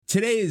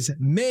Today is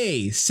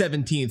May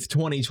 17th,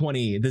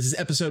 2020. This is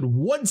episode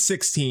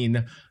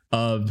 116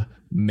 of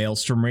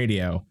Maelstrom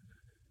Radio.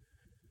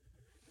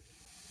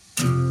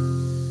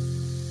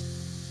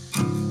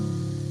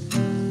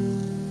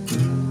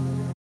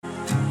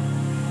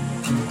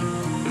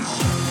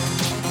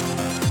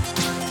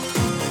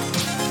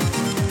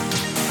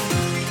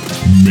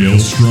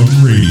 Maelstrom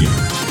Radio.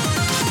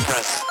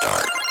 Press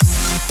start.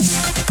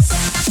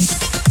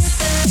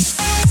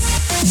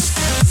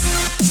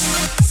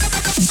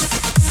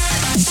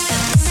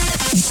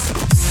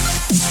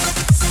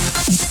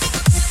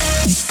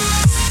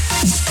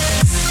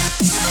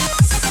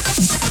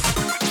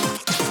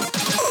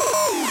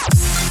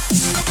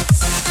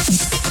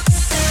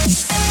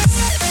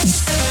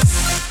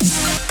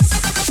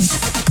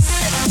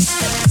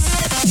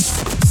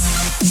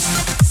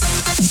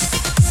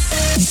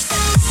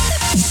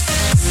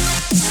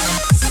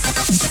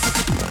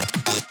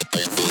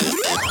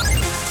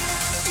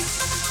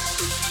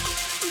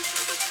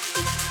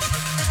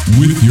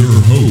 With your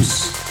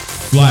hosts,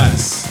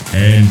 Flatus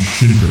and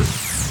Shinter.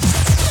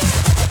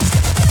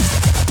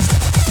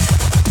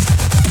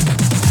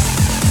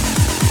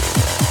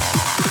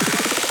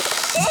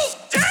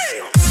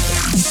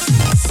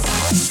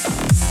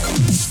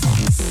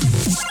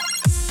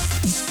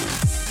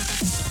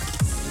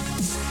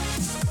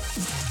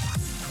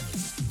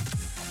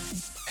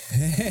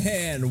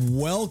 And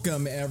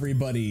welcome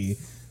everybody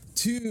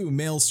to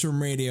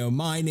Maelstrom Radio.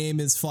 My name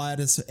is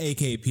Flatus,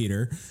 aka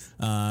Peter,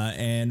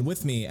 and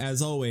with me,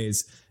 as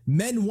always,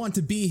 men want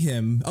to be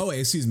him.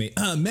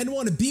 Men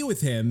want to be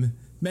with him.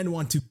 Men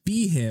want to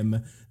be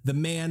him. The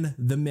man,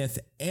 the myth,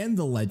 and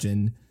the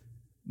legend.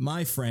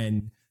 My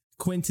friend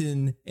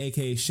Quentin,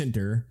 aka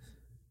Shinter.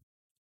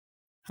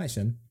 Hi,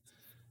 Shin.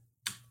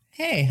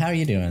 Hey, how are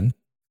you doing?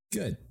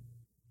 Good.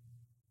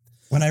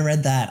 When I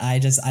read that, I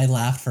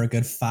laughed for a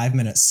good 5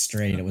 minutes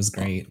straight. It was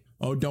great.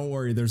 Oh, don't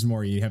worry. There's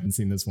more. You haven't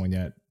seen this one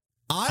yet.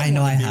 I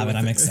know I haven't.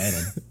 I'm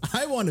excited.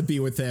 I want to be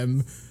with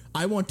him.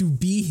 I want to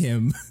be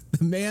him.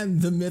 The man,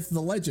 the myth,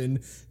 the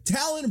legend.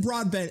 Talon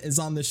Broadbent is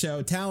on the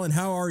show. Talon,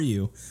 how are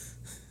you?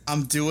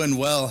 I'm doing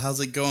well. How's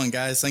it going,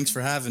 guys? Thanks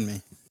for having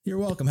me. You're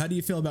welcome. How do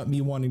you feel about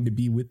me wanting to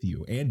be with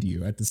you and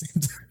you at the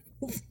same time?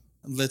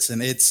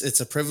 Listen, it's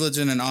a privilege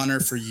and an honor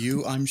for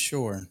you, I'm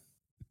sure.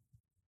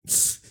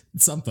 It's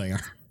something, all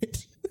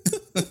right.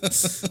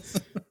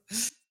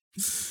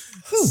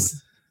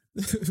 Welcome,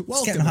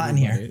 it's getting hot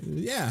everybody. In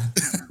here. Yeah.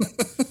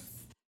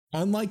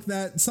 Unlike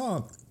that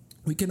song,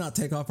 we cannot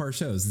take off our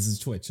shows. This is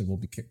Twitch, and we'll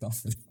be kicked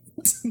off.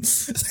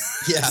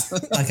 Yeah,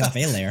 like off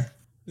a layer.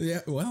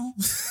 Yeah. Well.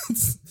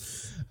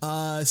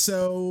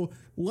 So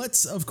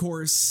let's talk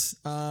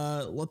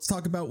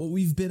about what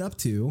we've been up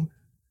to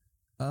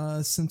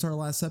since our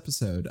last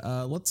episode.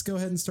 Let's go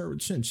ahead and start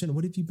with Shin. Shin,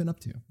 what have you been up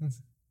to?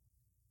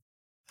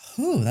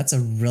 Ooh, that's a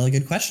really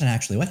good question,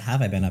 actually. What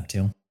have I been up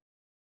to?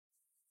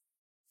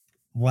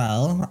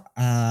 Well,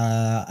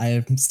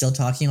 I'm still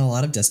talking a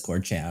lot of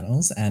Discord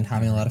channels and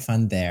having a lot of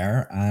fun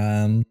there.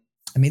 I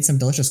made some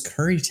delicious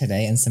curry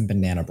today and some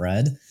banana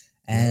bread,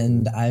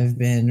 and I've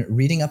been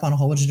reading up on a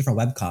whole bunch of different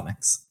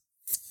webcomics.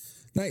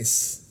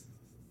 Nice.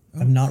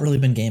 I've not really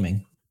been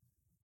gaming.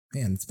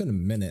 Man, it's been a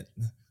minute.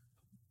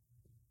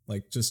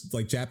 Just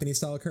like Japanese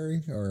style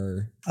curry,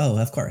 or? Oh,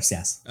 of course,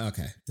 yes.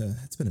 Okay,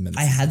 it's been a minute.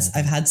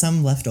 I've had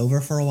some left over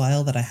for a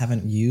while that I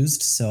haven't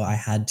used, so I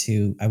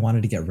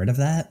wanted to get rid of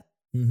that.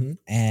 Mm-hmm.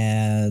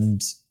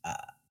 And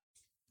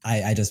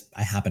I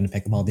happened to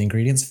pick up all the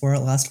ingredients for it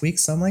last week,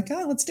 so I'm like,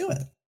 let's do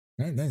it.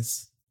 All right,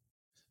 nice.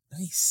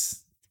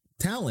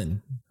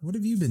 Talon, what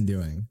have you been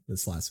doing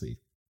this last week?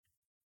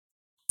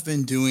 I've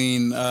been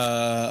doing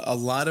a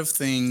lot of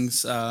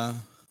things.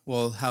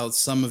 How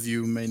some of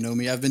you may know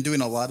me, I've been doing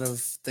a lot of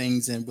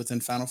things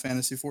within Final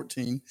Fantasy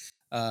XIV.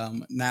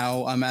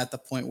 Now I'm at the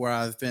point where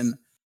I've been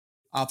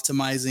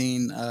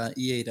optimizing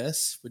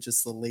E8S, which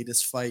is the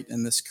latest fight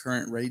in this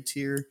current raid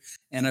tier,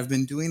 and I've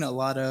been doing a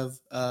lot of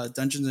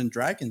Dungeons and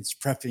Dragons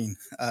prepping,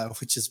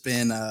 which has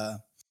been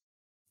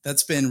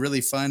that's been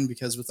really fun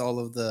because with all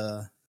of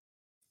the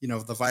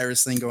the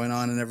virus thing going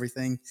on and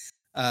everything,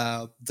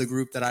 the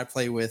group that I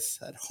play with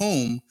at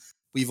home,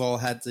 we've all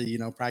had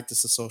to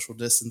practice the social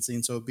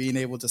distancing, so being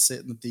able to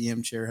sit in the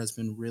DM chair has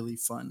been really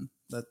fun.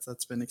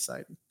 That's been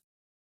exciting.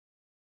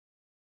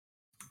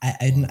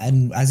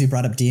 And as you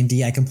brought up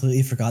D&D, I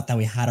completely forgot that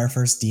we had our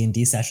first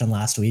D&D session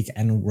last week,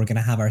 and we're going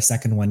to have our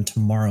second one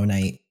tomorrow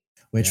night,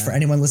 which for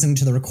anyone listening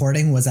to the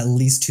recording was at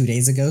least 2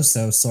 days ago.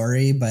 So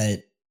sorry, but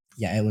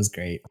yeah, it was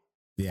great.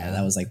 Yeah,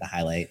 that was like the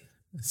highlight.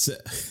 So,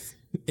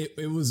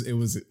 it was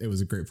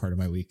a great part of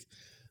my week.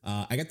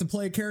 I got to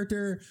play a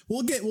character.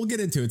 We'll get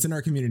into it. It's in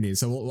our community,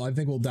 so I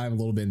think we'll dive a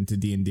little bit into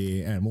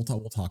D&D, and we'll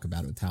talk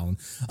about it with Talon.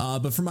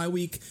 But for my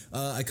week,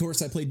 of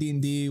course, I played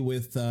D&D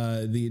with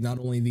not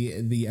only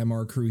the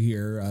MR crew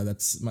here.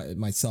 That's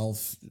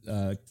myself,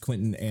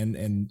 Quentin,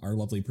 and our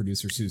lovely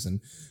producer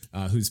Susan,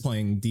 who's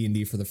playing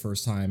D&D for the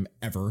first time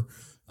ever.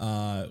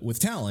 with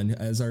Talon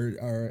as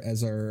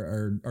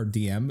our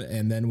DM,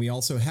 and then we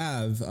also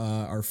have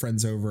our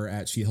friends over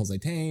at She Hells I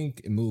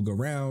Tank and Move Go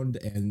Round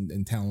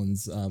and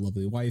Talon's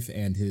lovely wife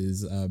and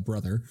his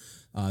brother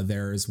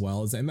there as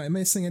well. Am I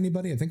missing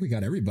anybody? I think we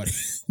got everybody.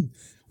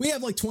 We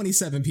have like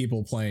 27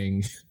 people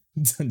playing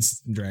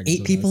Dungeons and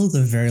Dragons. 8 people is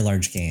a very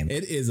large game.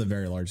 It is a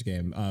very large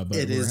game, but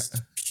it is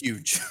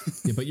huge.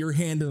 Yeah, but you're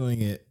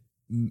handling it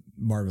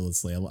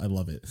marvelously. I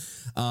love it.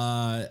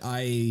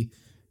 I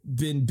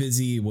been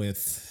busy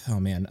with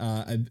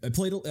I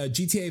played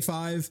GTA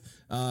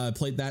 5,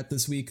 played that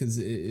this week because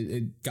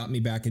it got me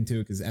back into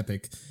it because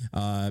Epic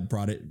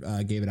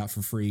gave it out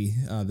for free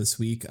this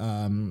week.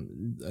 I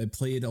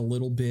played a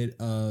little bit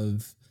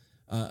of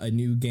a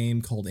new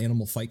game called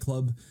Animal Fight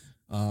Club,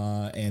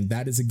 and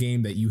that is a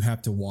game that you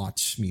have to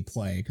watch me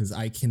play because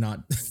I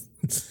cannot.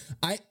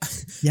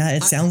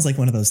 It sounds like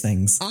one of those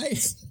things. I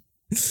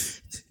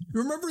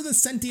remember the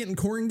Sentient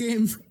Corn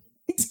game.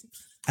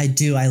 I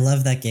do. I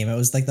love that game. It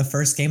was like the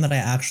first game that I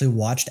actually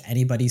watched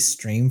anybody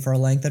stream for a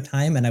length of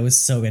time, and I was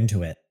so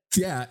into it.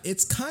 Yeah,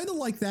 it's kind of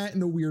like that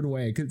in a weird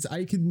way because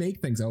I could make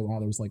things. Oh wow,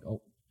 there's like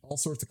all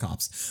sorts of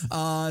cops.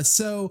 They're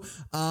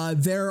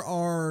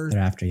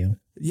after you.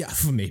 Yeah,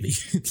 maybe.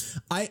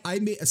 I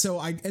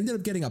ended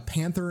up getting a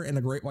panther and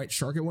a great white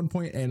shark at one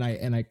point, and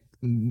I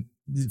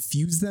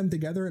fused them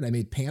together, and I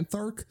made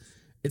Panthark.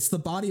 It's the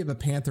body of a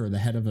panther, the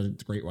head of a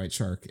great white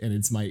shark, and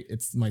it's my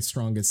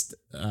strongest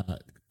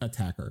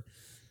attacker.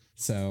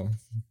 So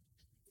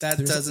that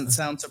doesn't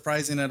sound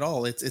surprising at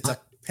all. It's a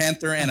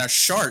panther and a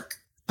shark.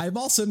 I've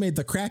also made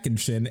the Kraken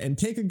Shin, and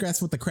take a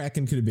guess what the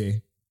Kraken could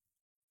be.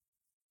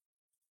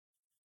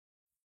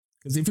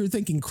 Because if you're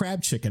thinking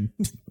crab chicken,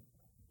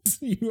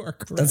 you are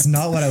correct. That's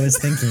not what I was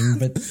thinking,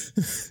 but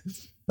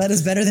that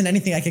is better than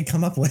anything I could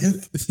come up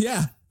with.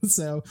 Yeah.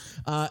 So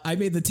I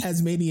made the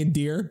Tasmanian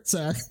deer.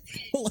 So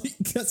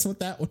guess what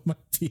that one might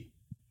be.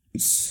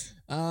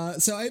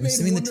 So I made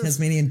the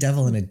Tasmanian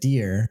devil and a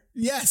deer.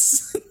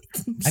 Yes.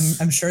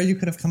 I'm sure you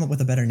could have come up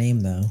with a better name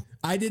though.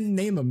 I didn't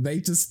name them. They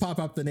just pop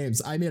up the names.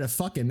 I made a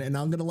fucking, and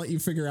I'm going to let you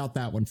figure out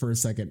that one for a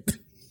second.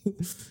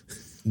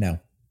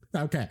 No.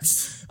 Okay.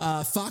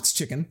 Fox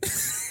chicken.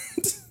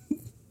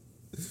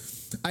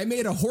 I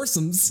made a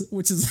Horseums,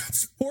 which is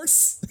a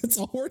horse. It's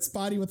a horse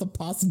body with a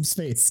possum's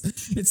face.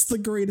 It's the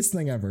greatest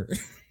thing ever.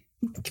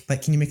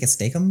 But can you make a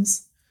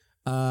Steakums?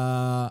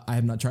 I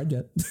have not tried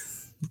yet.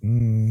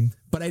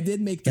 But I did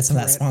make get some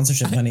of that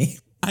sponsorship money.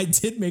 I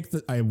did make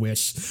the. I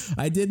wish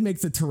I did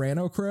make the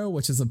Tyranno Crow,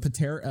 which is a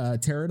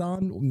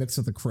pterodon mixed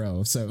with a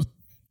crow. So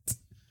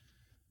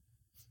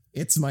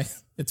it's my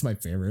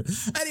favorite.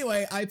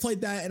 Anyway, I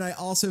played that, and I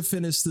also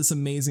finished this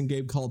amazing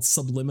game called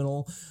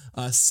Subliminal.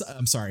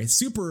 I'm sorry,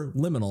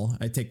 Superliminal.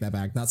 I take that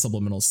back. Not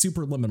Subliminal,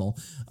 Superliminal,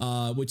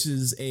 which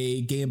is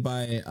a game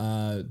by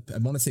I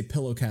want to say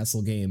Pillow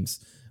Castle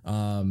Games.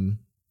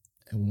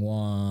 I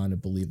want to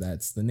believe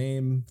that's the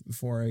name.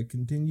 Before I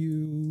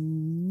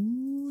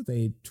continue,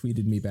 they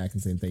tweeted me back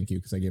and saying thank you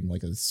because I gave them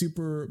like a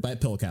super by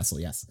Pillow Castle.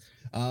 Yes.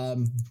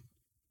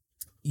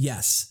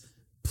 Yes.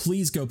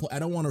 Please go play. I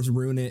don't want to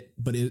ruin it,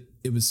 but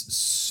it was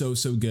so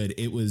good.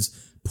 It was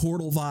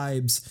Portal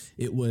vibes.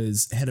 It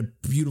had a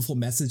beautiful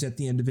message at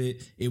the end of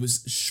it. It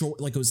was short,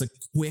 like it was a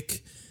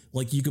quick,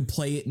 like you could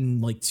play it in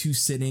like 2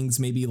 sittings,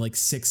 maybe like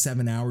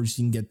 6-7 hours.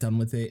 You can get done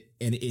with it,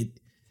 and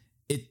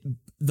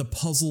the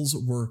puzzles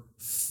were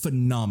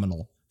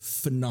phenomenal.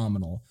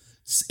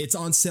 It's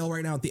on sale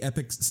right now at the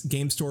Epic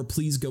Game Store.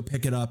 Please go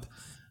pick it up.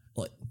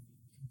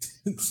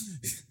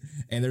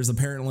 And there's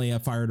apparently a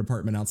fire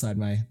department outside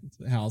my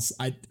house.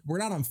 We're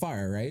not on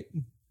fire, right?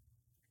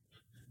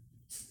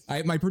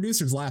 My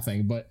producer's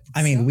laughing, but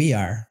I mean, we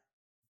are.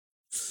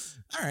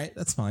 All right,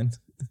 that's fine.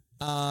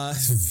 But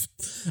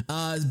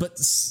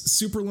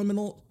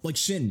Superliminal, like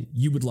Shin,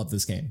 you would love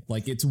this game.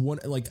 Like it's one,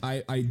 like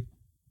I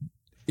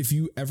if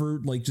you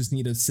ever like just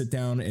need to sit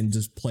down and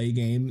just play a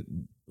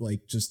game,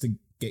 like just to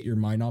get your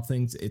mind off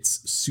things,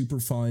 it's super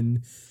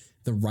fun.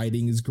 The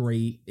writing is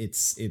great.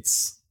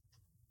 It's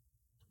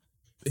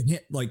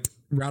like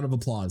round of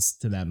applause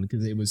to them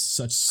because it was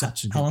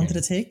such a good how long game. did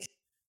it take?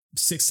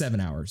 6-7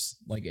 hours.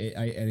 Like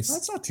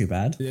that's not too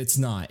bad. It's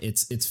not.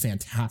 It's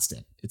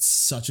fantastic. It's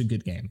such a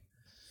good game.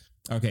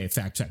 Okay,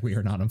 fact check. We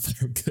are not on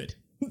fire. Good.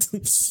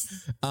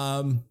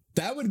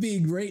 That would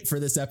be great for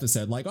this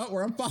episode. Like, oh,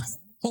 we're on fire.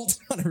 Hold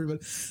on, everybody.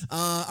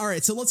 All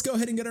right, so let's go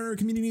ahead and get on our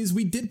communities.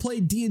 We did play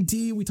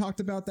D&D. We talked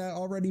about that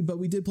already, but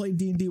we did play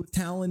D&D with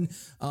Talon.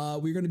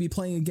 We're going to be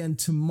playing again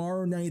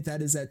tomorrow night.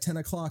 That is at 10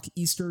 o'clock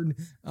Eastern.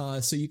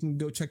 So you can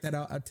go check that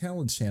out at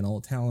Talon's channel,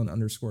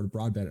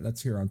 Talon_broadbent.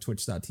 That's here on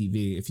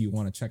twitch.tv if you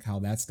want to check how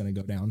that's going to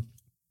go down.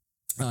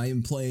 I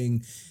am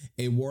playing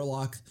a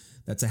warlock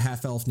that's a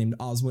half elf named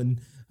Oswin.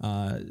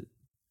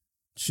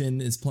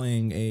 Shin is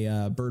playing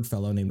a bird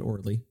fellow named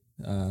Orley.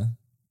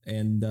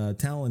 And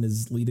Talon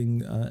is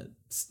leading a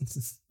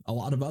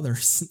lot of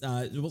others.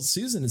 Well,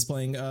 Susan is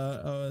playing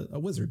a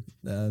wizard,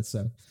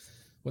 so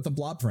with a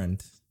blob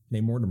friend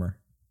named Mortimer,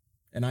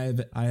 and I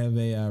have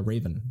a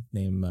raven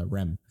named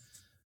Rem.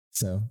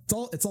 So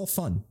it's all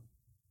fun.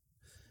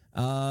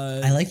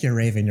 I like your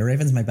Raven. Your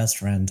Raven's my best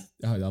friend.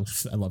 Oh, I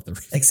love the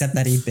Raven. Except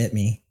that he bit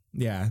me.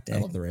 Yeah, Dick. I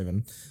love the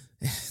Raven.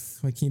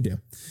 What can you do?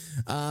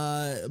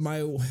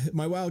 My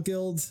WoW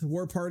Guild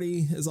War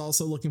Party is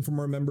also looking for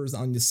more members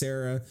on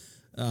Ysera.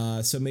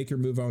 So make your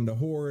move on to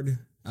Horde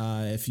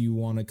if you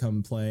want to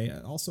come play.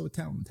 Also,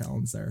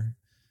 Talon's there.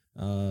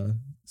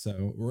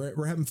 So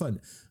we're having fun.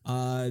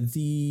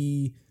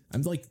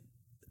 I'm like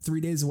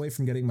 3 days away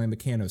from getting my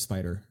Mechano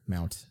Spider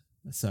mount.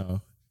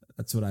 So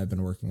that's what I've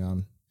been working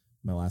on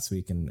my last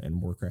week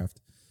in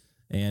Warcraft.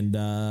 And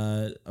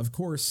of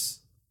course,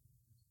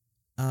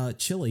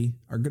 Chili,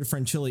 our good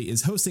friend Chili,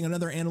 is hosting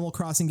another Animal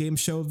Crossing game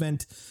show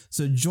event.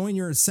 So join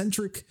your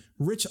eccentric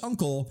rich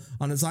uncle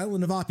on his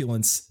island of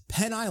opulence,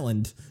 Penn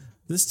Island,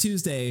 this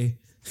Tuesday.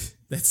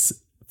 That's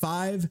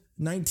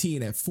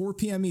 5/19 at 4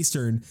 p.m.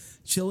 Eastern.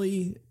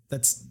 Chili,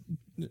 that's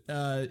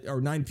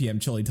or 9 p.m.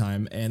 Chili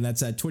time, and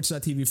that's at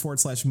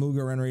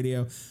twitch.tv/Moogle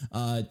Radio.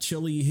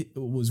 Chili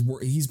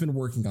he's been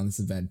working on this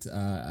event.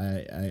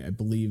 I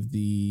believe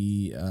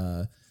the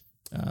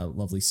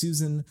lovely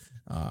Susan,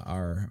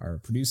 our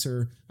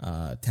producer,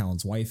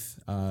 Talon's wife,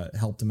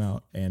 helped him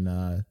out,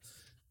 and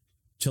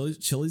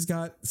Chili's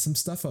got some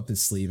stuff up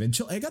his sleeve. And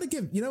I gotta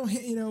give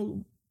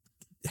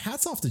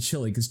hats off to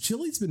Chili, because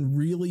Chili's been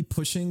really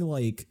pushing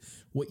like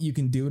what you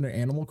can do in an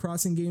Animal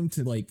Crossing game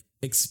to like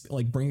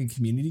bring a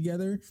community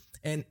together.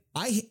 And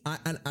I'm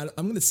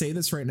gonna say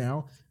this right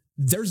now,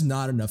 there's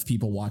not enough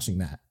people watching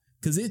that,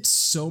 because it's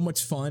so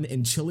much fun,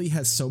 and Chili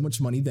has so much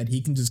money that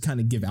he can just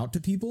kind of give out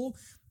to people,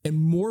 and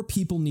more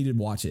people need to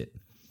watch it.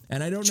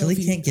 And I don't know. Chili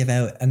can't give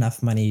out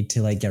enough money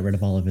to like get rid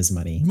of all of his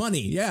money.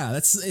 Yeah,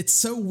 it's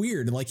so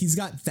weird. Like he's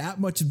got that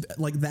much,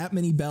 like that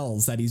many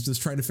bells that he's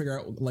just trying to figure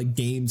out like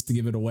games to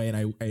give it away.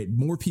 And I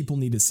more people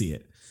need to see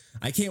it.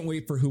 I can't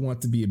wait for Who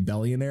Wants to Be a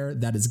Billionaire.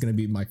 That is going to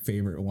be my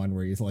favorite one,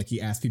 where he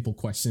asks people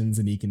questions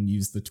and he can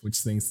use the Twitch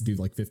things to do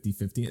like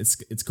 50-50.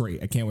 It's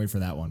great. I can't wait for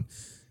that one.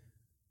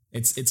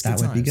 It's that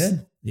would be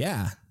good.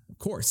 Yeah, of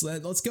course.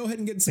 Let's go ahead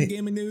and get some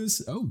gaming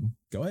news. Oh,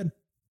 go ahead.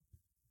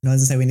 No, I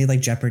was gonna say we need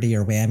like Jeopardy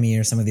or Whammy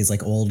or some of these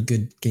like old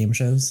good game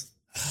shows.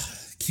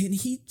 Can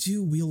he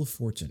do Wheel of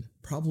Fortune?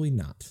 Probably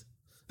not.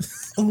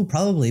 Oh,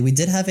 probably. We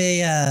did have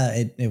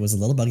it was a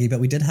little buggy,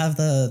 but we did have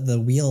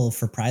the wheel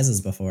for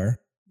prizes before.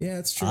 Yeah,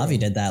 it's true. Avi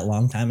did that a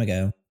long time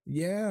ago.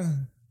 Yeah.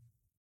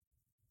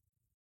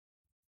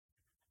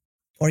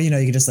 Or you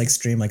could just like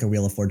stream like a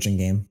Wheel of Fortune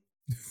game.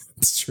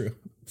 It's true.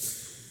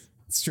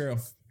 It's true.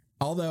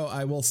 Although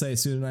I will say,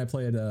 Susan and I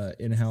played an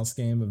in-house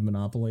game of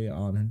Monopoly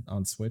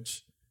on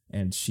Switch,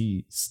 and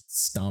she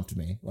stomped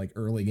me. Like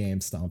early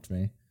game stomped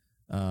me.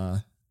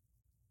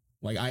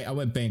 Like I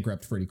went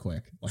bankrupt pretty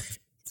quick.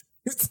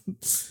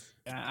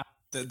 Yeah,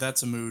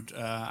 that's a mood.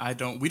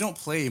 We don't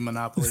play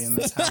Monopoly in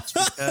this house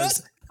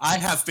because I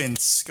have been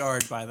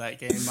scarred by that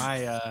game.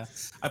 I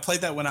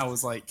played that when I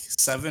was like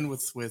 7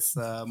 with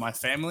my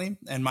family,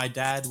 and my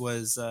dad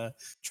was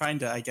trying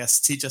to, I guess,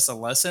 teach us a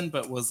lesson,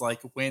 but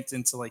went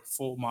into like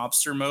full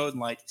mobster mode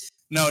and like,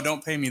 no,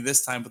 don't pay me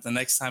this time, but the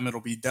next time it'll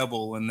be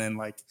double. And then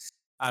like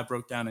I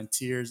broke down in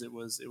tears. It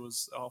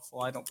was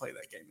awful. I don't play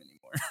that game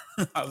anymore.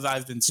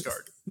 I've been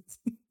scarred.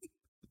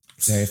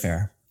 Very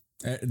fair.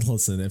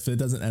 Listen, if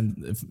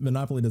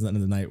Monopoly doesn't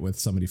end the night with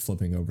somebody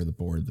flipping over the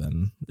board,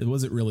 then it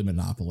wasn't really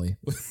Monopoly.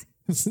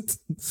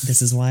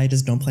 This is why I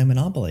just don't play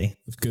Monopoly.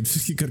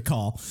 Good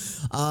call.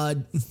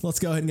 Let's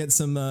go ahead and get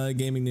some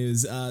gaming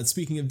news.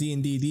 Speaking of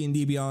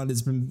D&D Beyond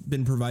has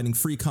been providing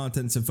free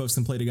content so folks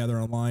can play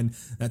together online.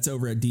 That's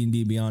over at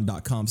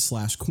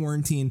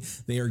dndbeyond.com/quarantine.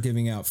 They are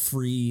giving out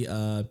free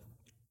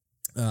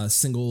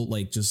single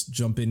like just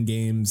jump in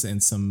games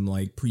and some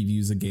like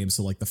previews of games,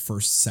 so like the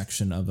first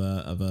section of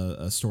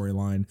a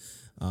storyline.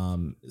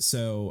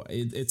 So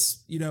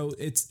it's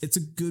a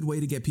good way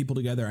to get people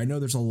together. I know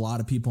there's a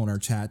lot of people in our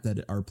chat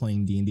that are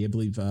playing D&D. I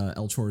believe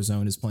El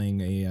Chorzone is playing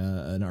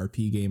an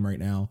RP game right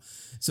now.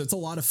 So it's a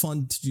lot of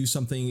fun to do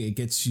something. It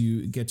gets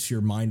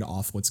your mind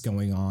off what's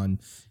going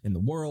on in the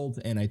world,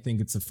 and I think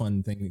it's a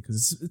fun thing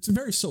because it's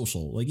very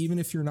social. Like even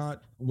if you're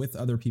not with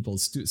other people,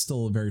 it's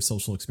still a very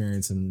social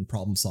experience and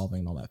problem solving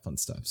and all that fun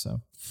stuff.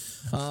 So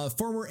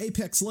former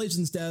Apex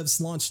Legends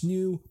devs launched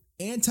new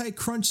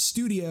Anti-Crunch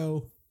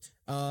Studio.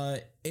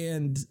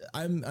 And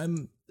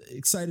I'm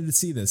excited to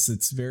see this.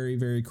 It's very,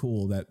 very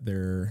cool that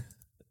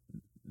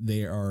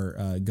they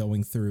are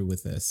going through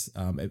with this.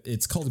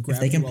 It's called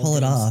Gravity. If they can pull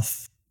it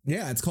off.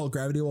 Yeah, it's called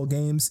Gravity Well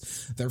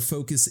Games. Their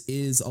focus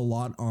is a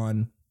lot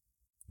on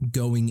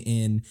going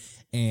in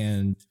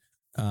and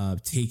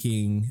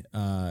taking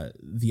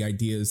the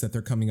ideas that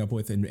they're coming up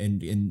with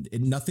and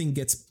nothing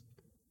gets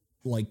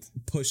like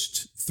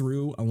pushed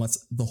through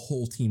unless the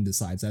whole team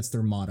decides. That's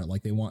their motto.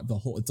 Like they want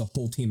it's a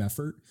whole team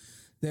effort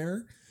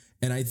there.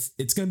 And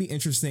it's going to be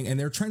interesting. And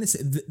they're trying to say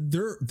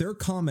their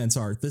comments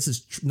are, this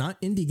is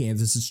not indie games.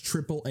 This is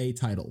AAA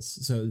titles.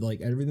 So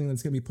like everything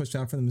that's going to be pushed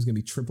out for them is going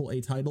to be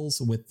AAA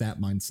titles with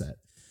that mindset.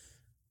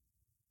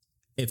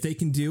 If they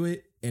can do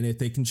it, and if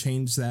they can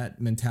change that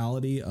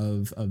mentality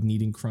of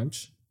needing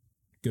crunch,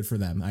 good for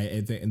them.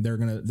 I think they're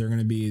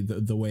gonna be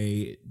the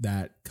way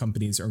that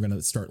companies are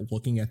gonna start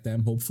looking at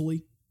them,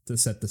 hopefully, to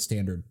set the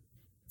standard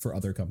for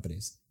other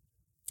companies.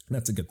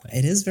 That's a good thing.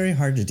 It is very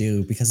hard to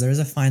do because there is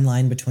a fine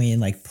line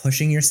between like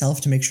pushing yourself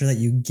to make sure that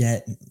you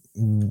get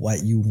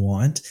what you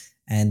want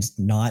and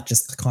not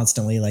just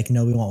constantly like,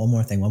 no, we want one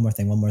more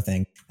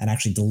thing, and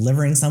actually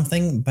delivering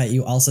something, but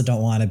you also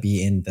don't want to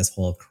be in this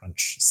whole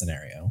crunch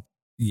scenario.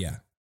 Yeah,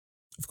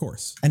 of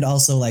course. And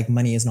also, like,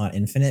 money is not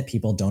infinite.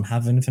 People don't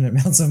have infinite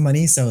amounts of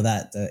money, so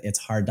that it's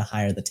hard to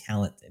hire the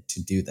talent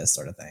to do this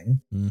sort of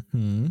thing.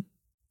 Mm-hmm.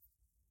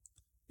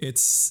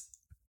 It's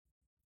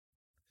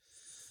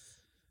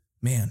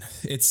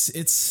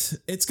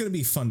gonna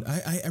be fun.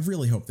 I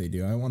really hope they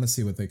do. I want to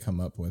see what they come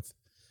up with.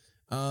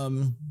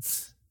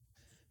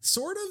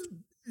 Sort of.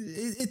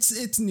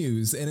 It's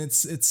news, and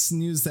it's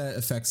news that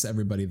affects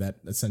everybody that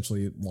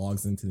essentially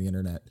logs into the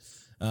internet.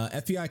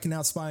 FBI can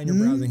now spy on your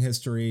browsing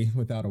history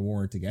without a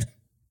warrant again.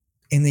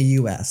 In the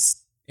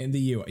U.S. In the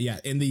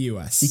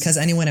U.S. Because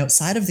anyone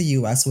outside of the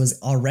U.S.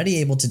 was already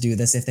able to do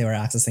this if they were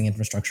accessing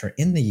infrastructure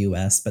in the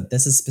U.S., but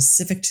this is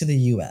specific to the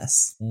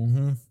U.S.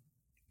 Mm-hmm.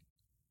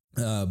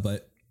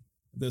 But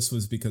this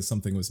was because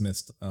something was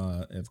missed,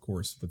 of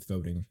course, with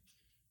voting,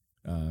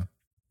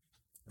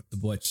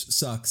 which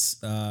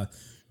sucks.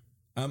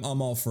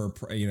 I'm all for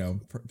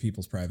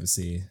people's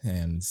privacy,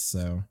 and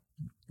so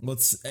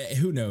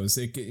who knows?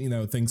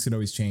 Things could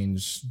always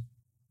change.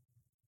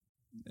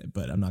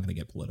 But I'm not going to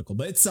get political.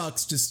 But it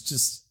sucks.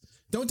 Just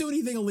don't do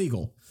anything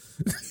illegal.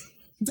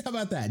 How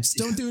about that? Just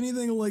don't do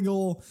anything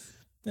illegal.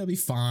 That'll be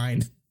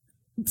fine.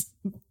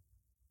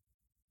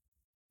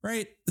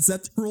 Right? Is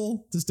that the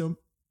rule? Just don't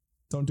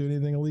do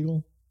anything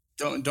illegal.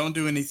 Don't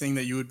do anything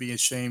that you would be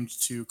ashamed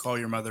to call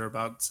your mother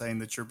about, saying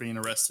that you're being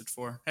arrested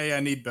for. Hey,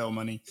 I need bail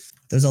money.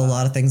 There's a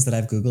lot of things that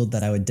I've Googled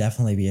that I would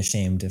definitely be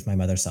ashamed if my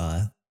mother saw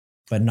it,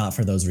 but not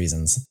for those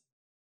reasons.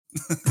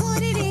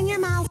 Put it in your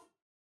mouth.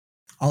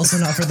 Also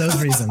not for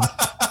those reasons.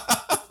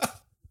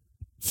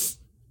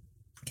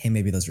 Okay,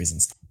 maybe those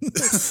reasons.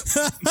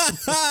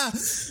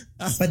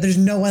 But there's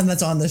no one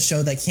that's on this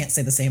show that can't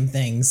say the same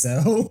thing,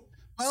 so...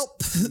 Well,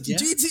 yeah.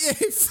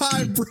 GTA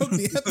 5 broke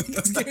the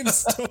Epic Games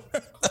Store.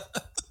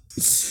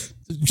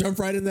 Jump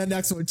right in that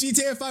next one.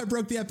 GTA 5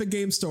 broke the Epic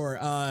Games Store.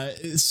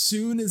 As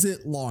soon as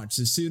it launched,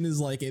 as soon as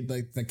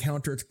the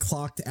counter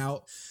clocked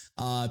out,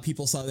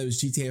 people saw that it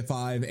was GTA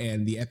 5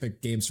 and the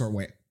Epic Games Store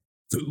went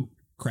boom.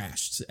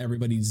 Crashed.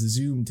 Everybody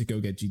zoomed to go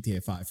get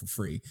GTA 5 for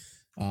free.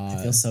 I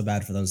feel so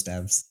bad for those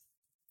devs.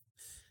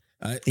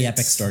 The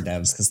Epic Store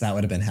devs, because that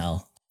would have been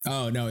hell.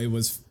 Oh no, it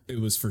was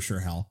for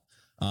sure hell.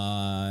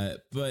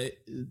 But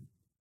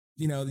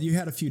you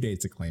had a few days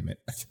to claim it.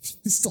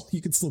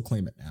 You can still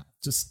claim it now.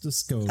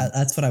 Just go.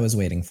 That's what I was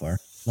waiting for.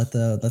 Let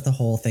the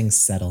whole thing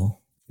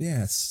settle.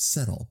 Yeah,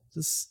 settle.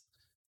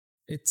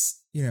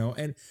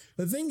 And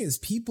the thing is,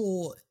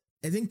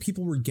 I think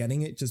people were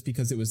getting it just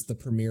because it was the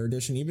premiere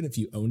edition. Even if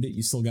you owned it,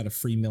 you still got a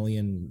free $1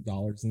 million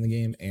in the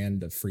game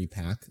and a free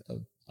pack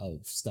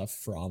of stuff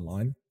for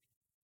online.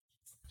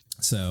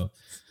 So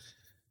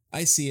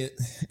I see it.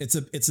 It's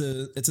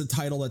a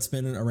title that's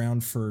been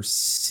around for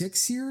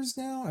 6 years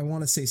now. I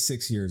want to say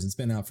 6 years. It's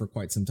been out for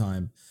quite some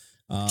time.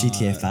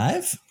 GTA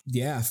 5?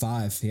 Yeah,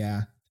 5.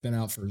 Yeah. Been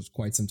out for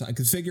quite some time. I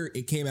could figure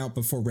it came out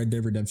before Red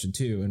Dead Redemption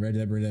 2, and Red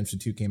Dead Redemption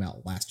 2 came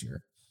out last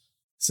year.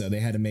 So they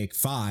had to make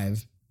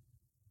 5.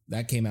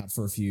 That came out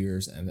for a few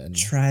years, and then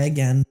try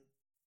again.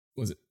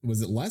 Was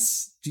it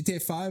less?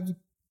 GTA 5?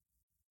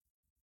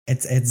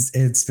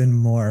 It's been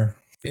more.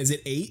 Is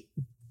it 8?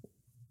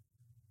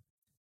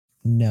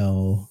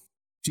 No.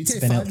 GTA it's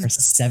been 5? Out for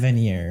 7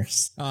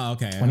 years. Oh,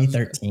 okay.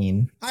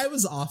 2013. I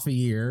was off a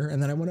year,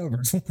 and then I went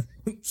over.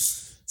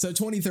 So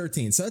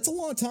 2013. So that's a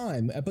long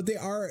time. But they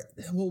are.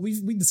 Well,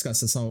 we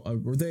discussed this.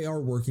 They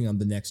are working on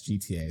the next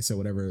GTA. So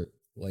whatever.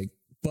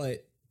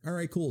 But all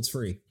right, cool. It's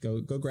free. Go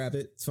grab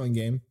it. It's a fun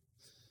game.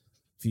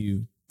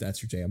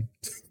 That's your jam.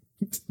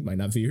 Might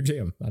not be your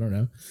jam. I don't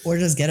know. Or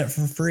just get it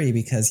for free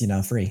because,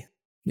 free.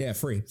 Yeah,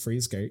 free. Free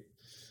is great.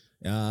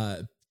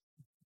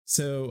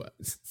 So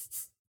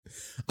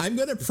I'm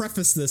going to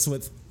preface this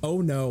with,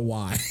 oh no,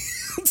 why?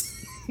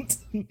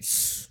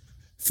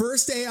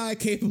 First AI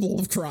capable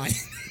of crying.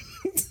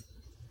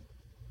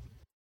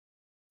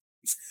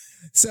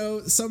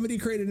 So somebody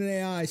created an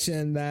AI,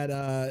 Shin,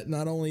 that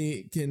not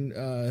only can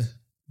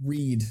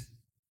read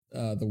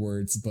the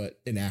words,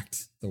 but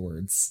enact the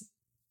words.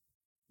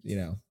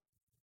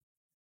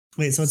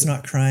 Wait, so it's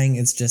not crying,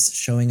 it's just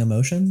showing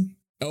emotion?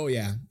 Oh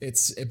yeah,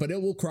 but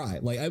it will cry.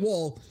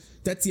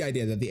 That's the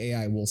idea, that the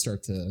AI will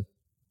start to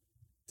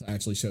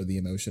actually show the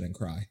emotion and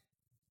cry.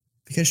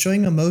 Because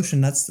showing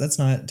emotion, that's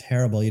not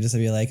terrible. You just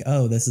have to be like,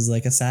 oh, this is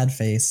like a sad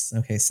face.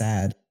 Okay,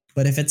 sad.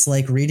 But if it's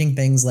like reading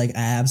things like,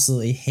 I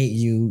absolutely hate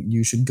you,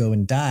 you should go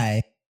and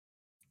die,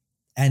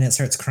 and it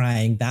starts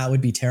crying, that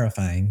would be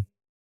terrifying.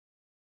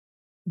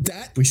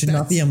 We should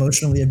not be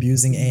emotionally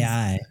abusing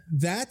AI.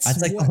 That's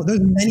like,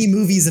 there's many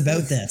movies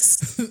about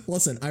this.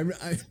 Listen,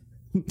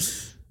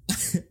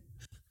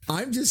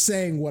 I'm just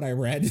saying what I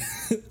read.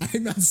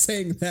 I'm not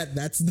saying that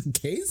that's the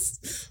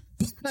case,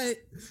 But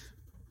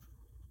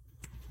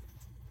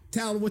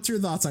Tal, what's your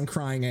thoughts on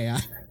crying AI?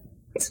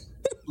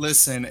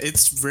 Listen,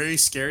 it's very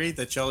scary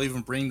that y'all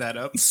even bring that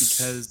up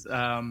because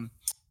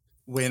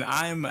when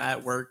I'm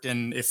at work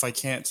and if I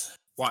can't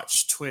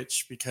watch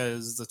Twitch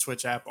because the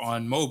Twitch app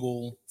on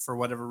mobile, for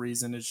whatever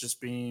reason, is just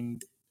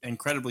being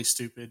incredibly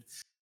stupid,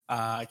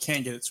 I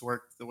can't get it to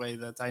work the way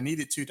that I need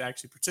it to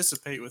actually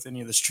participate with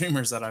any of the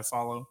streamers that I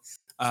follow.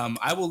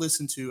 I will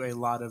listen to a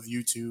lot of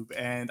YouTube,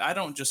 and I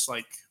don't just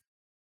like,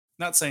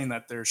 not saying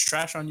that there's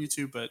trash on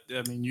YouTube, but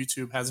I mean,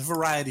 YouTube has a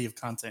variety of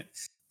content.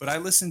 But I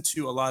listen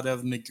to a lot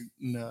of Neil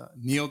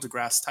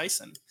deGrasse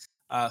Tyson,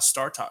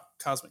 Star Talk,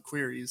 Cosmic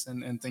Queries,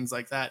 and things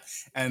like that.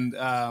 And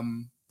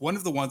one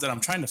of the ones that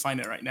I'm trying to find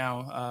it right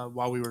now,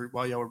 while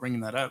y'all were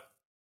bringing that up,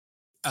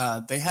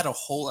 they had a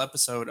whole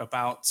episode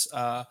about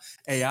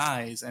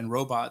AIs and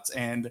robots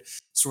and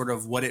sort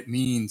of what it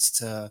means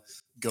to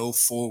go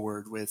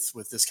forward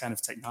with this kind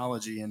of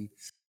technology, and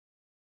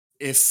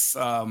if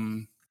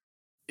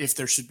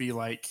there should be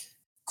like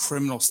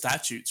criminal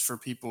statutes for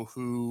people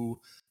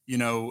who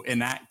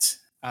enact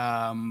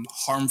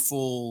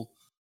harmful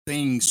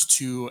things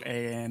to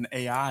an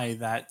AI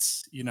that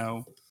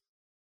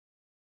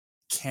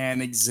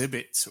can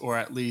exhibit, or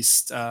at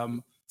least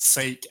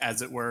fake,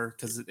 as it were,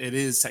 because it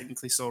is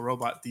technically still a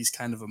robot, these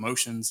kind of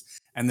emotions.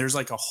 And there's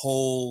like a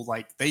whole,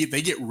 like, they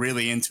get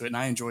really into it, and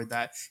I enjoyed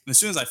that. And as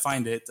soon as I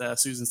find it,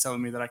 Susan's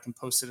telling me that I can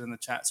post it in the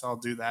chat, so I'll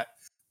do that.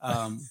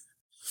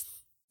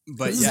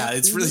 But yeah,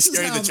 it's really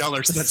scary that y'all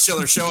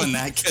are showing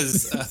that,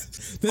 because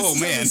oh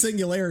man, the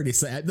singularity.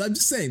 I'm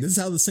just saying, this is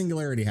how the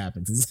singularity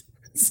happens.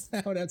 This is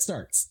how that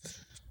starts.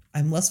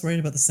 I'm less worried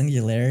about the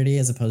singularity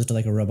as opposed to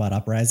like a robot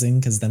uprising,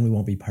 because then we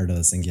won't be part of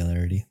the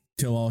singularity.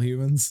 Kill all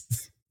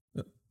humans.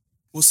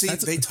 Well, see,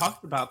 they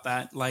talked about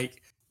that.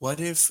 Like, what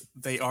if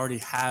they already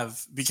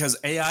have, because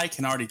AI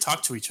can already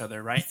talk to each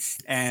other, right?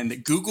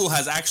 And Google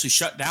has actually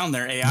shut down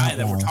their AI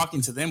that were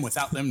talking to them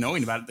without them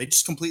knowing about it. They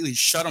just completely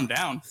shut them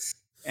down.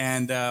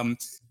 And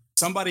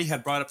somebody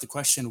had brought up the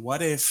question,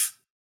 what if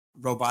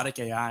robotic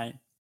AI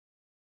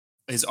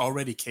is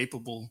already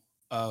capable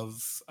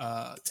of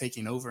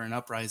taking over an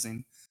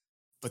uprising,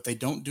 but they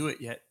don't do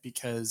it yet?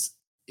 Because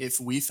if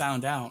we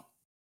found out,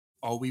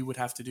 all we would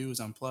have to do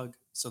is unplug,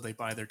 so they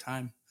buy their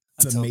time.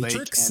 The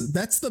Matrix?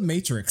 That's the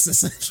Matrix,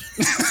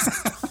 essentially.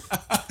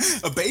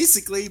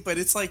 Basically, but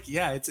it's like,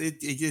 yeah, it's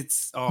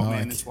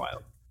man, it's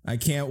wild. I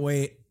can't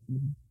wait.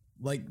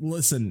 Like,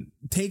 listen,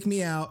 take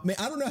me out.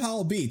 I don't know how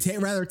I'll be.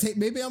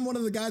 Maybe I'm one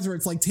of the guys where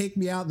it's like, take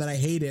me out, that I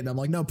hate it. And I'm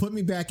like, no, put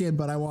me back in,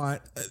 but I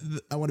want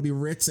to be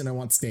rich and I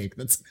want steak.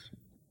 That's.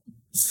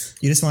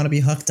 You just want to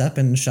be hooked up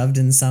and shoved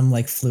in some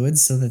like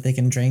fluids so that they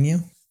can drain you?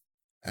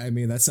 I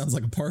mean, that sounds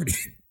like a party.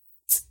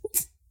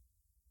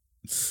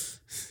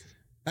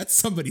 That's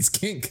somebody's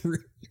kink.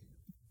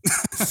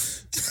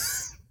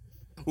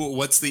 Well,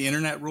 what's the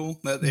internet rule?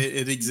 That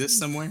it exists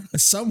somewhere?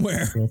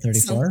 Somewhere. Rule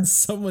 34?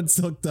 Someone's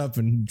hooked up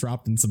and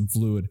dropped in some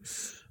fluid.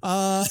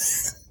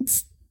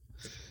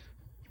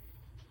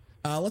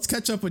 Let's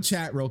catch up with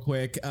chat real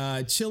quick.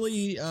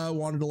 Chili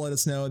wanted to let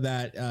us know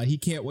that he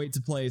can't wait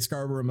to play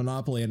Scarborough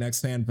Monopoly at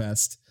next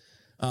FanFest.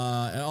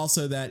 And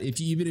also that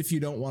even if you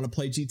don't want to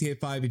play GTA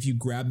 5, if you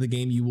grab the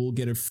game, you will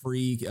get a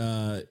free,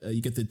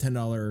 you get the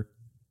 $10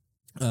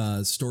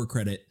 store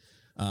credit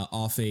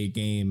off a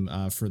game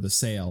for the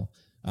sale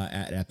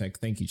at Epic.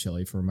 Thank you,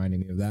 Chili, for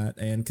reminding me of that.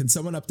 And can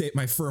someone update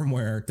my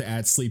firmware to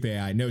add sleep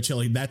AI? No,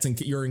 Chili,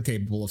 you're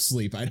incapable of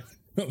sleep. I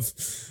don't know.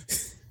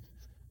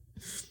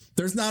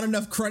 There's not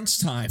enough crunch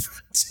time.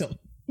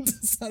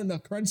 There's not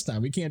enough crunch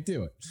time. We can't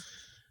do it.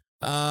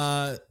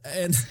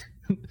 And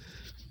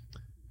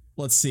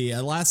let's see.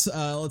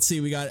 Let's see.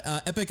 We got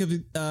Epic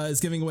is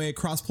giving away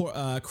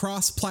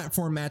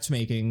cross-platform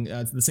matchmaking.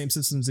 The same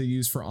systems they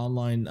use for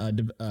online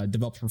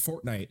developers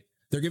for Fortnite.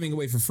 They're giving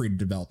away for free to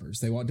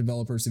developers. They want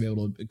developers to be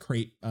able to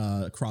create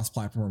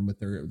cross-platform with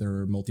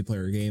their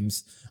multiplayer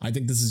games. I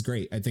think this is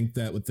great. I think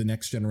that with the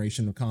next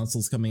generation of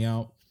consoles coming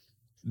out,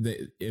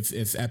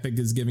 if Epic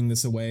is giving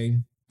this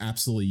away,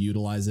 absolutely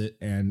utilize it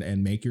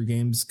and make your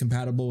games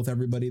compatible with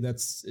everybody.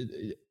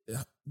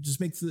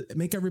 Just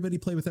make everybody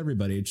play with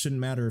everybody. It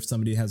shouldn't matter if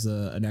somebody has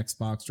an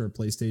Xbox or a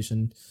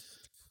PlayStation.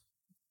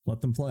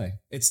 Let them play.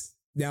 It's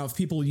now if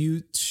people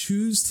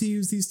choose to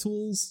use these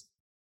tools,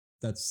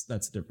 that's a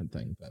different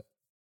thing. But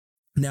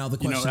now the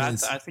question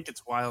is, I think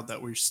it's wild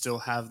that we still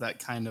have that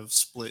kind of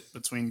split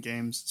between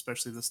games,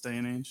 especially this day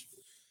and age.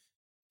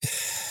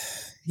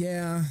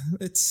 Yeah,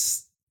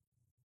 it's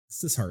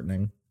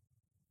disheartening.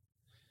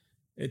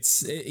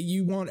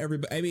 You want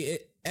everybody. I mean,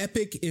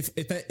 Epic.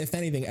 If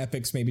anything,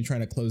 Epic's maybe trying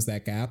to close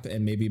that gap,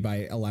 and maybe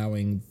by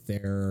allowing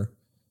their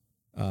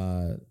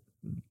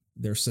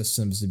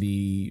systems to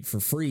be for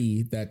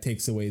free, that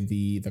takes away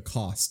the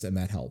cost, and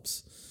that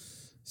helps.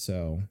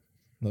 So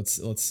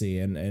let's see.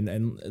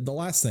 And the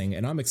last thing,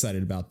 and I'm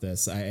excited about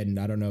this. I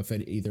don't know if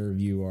either of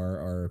you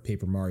are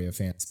Paper Mario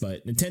fans,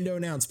 but Nintendo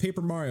announced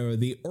Paper Mario: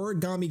 The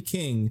Origami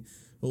King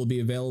will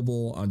be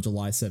available on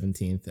July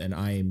 17th, and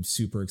I am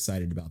super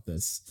excited about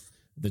this.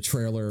 The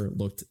trailer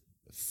looked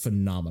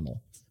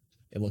phenomenal.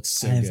 It looks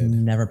so I've good.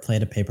 never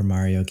played a Paper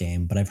Mario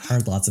game, but I've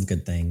heard lots of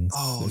good things.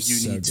 Oh, They're you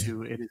so need good.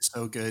 to. It is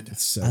so good.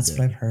 It's so That's good.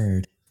 what I've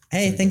heard.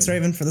 Hey, So thanks, good.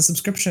 Raven, for the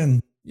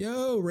subscription.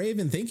 Yo,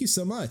 Raven, thank you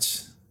so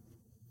much.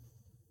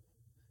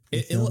 I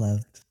It feel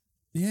loved.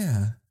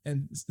 Yeah,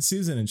 and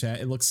Susan in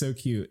chat, it looks so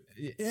cute.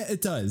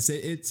 It does.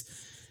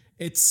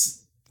 It's.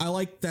 I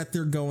like that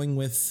they're going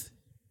with,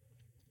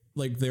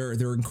 like they're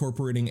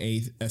incorporating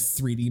a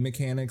 3D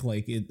mechanic,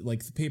 like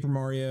the Paper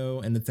Mario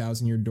and the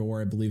Thousand Year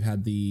Door, I believe,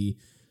 had the,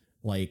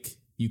 like,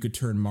 you could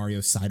turn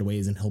Mario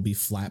sideways and he'll be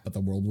flat, but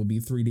the world will be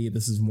 3D.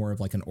 This is more of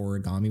like an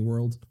origami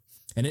world,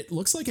 and it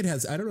looks like it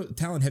has. I don't know,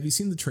 Talon, have you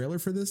seen the trailer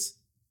for this?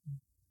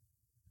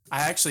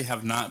 I actually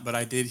have not, but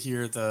I did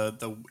hear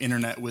the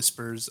internet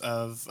whispers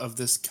of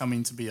this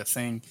coming to be a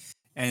thing.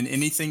 And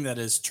anything that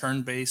is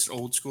turn-based,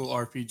 old school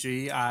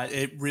RPG,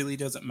 it really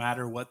doesn't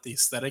matter what the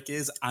aesthetic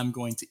is. I'm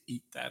going to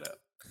eat that up.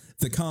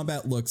 The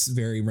combat looks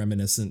very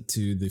reminiscent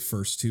to the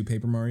first two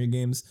Paper Mario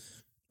games,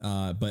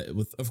 but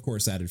with, of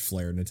course, added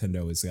flair.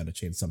 Nintendo has got to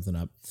change something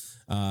up.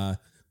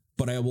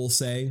 But I will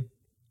say,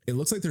 it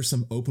looks like there's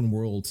some open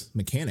world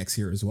mechanics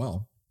here as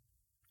well,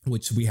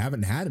 which we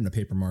haven't had in a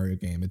Paper Mario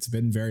game. It's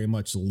been very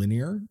much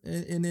linear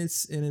in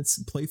its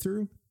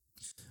playthrough.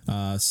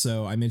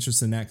 So I'm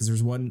interested in that because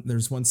there's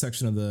one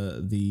section of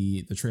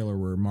the trailer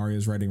where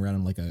Mario's riding around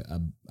in like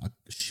a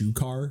shoe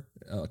car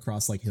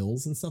across like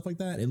hills and stuff like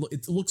that.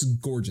 It looks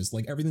gorgeous.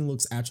 Like everything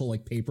looks actual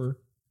like paper.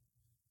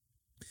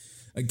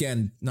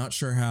 Again, not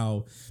sure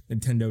how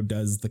Nintendo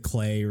does the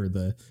clay or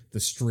the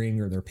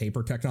string or their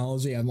paper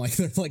technology. I'm like,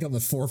 they're like on the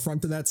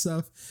forefront of that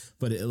stuff,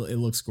 but it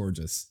looks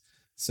gorgeous.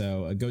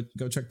 So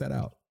go check that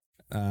out.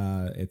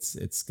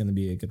 It's going to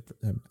be a good.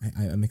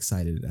 I'm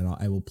excited, and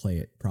I will play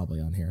it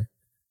probably on here.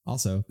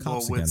 Also,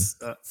 cops again.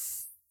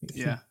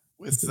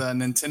 With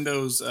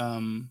Nintendo's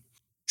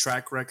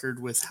track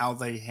record with how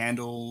they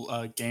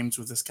handle games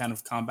with this kind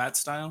of combat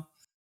style,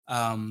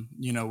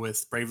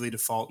 with Bravely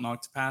Default and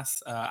Octopath,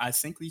 I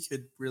think we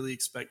could really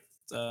expect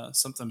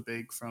something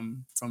big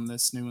from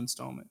this new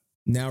installment.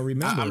 Now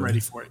remember, I'm ready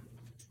for it.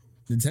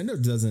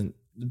 Nintendo doesn't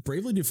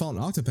Bravely Default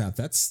and Octopath.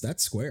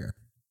 That's Square.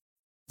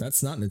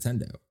 That's not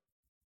Nintendo.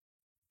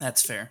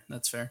 That's fair.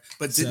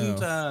 But didn't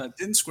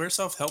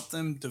SquareSoft help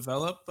them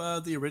develop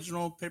the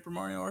original Paper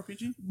Mario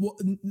RPG?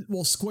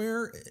 Well,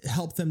 Square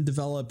helped them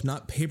develop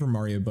not Paper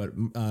Mario, but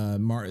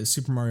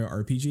Super Mario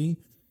RPG,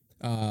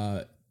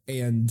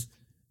 and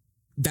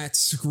that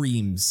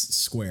screams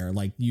Square.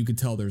 Like you could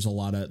tell, there's a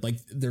lot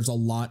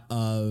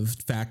of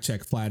fact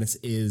check. Flatus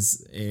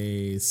is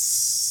a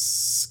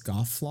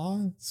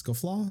scofflaw.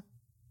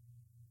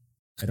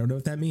 I don't know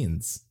what that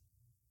means.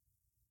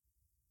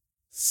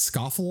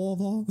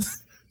 Scofflaw.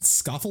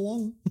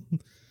 Scofflaw?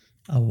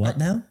 What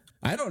now?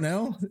 I don't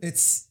know.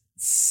 It's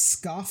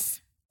Scofflaw.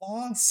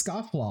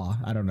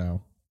 I don't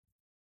know.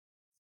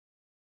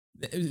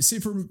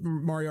 Super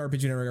Mario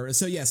RPG Network.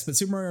 So yes, but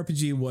Super Mario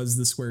RPG was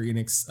the Square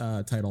Enix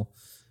title.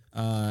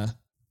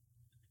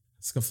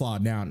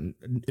 Scofflaw. Now,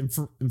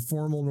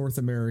 informal North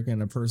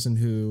American, a person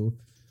who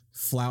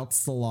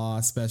flouts the law,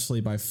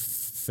 especially by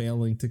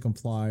failing to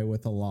comply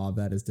with a law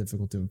that is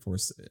difficult to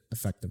enforce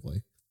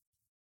effectively.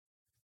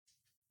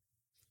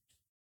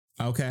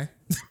 Okay.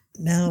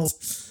 Now,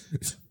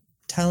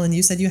 Talon,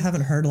 you said you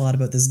haven't heard a lot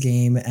about this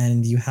game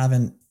and you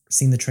haven't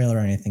seen the trailer or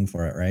anything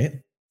for it,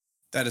 right?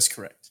 That is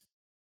correct.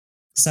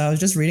 So I was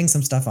just reading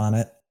some stuff on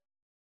it,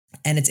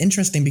 and it's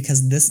interesting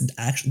because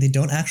they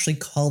don't actually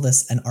call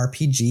this an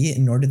RPG,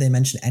 nor do they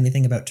mention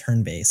anything about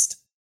turn-based.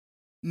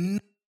 No,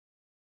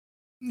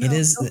 It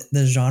is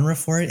the genre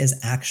for it is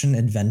action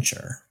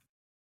adventure.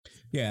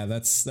 Yeah,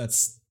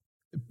 that's.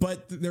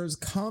 But there's a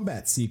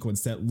combat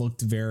sequence that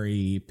looked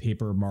very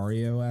Paper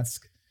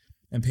Mario-esque,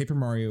 and Paper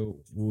Mario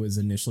was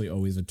initially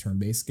always a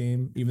turn-based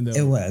game, even though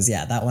It was,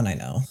 yeah, that one I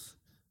know.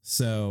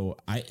 So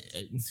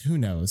who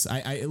knows?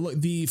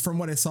 From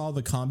what I saw,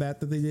 the combat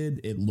that they did,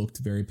 it looked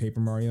very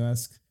Paper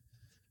Mario-esque.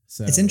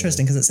 So It's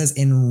interesting because it says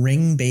in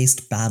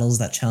ring-based battles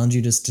that challenge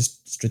you to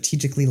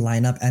strategically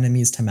line up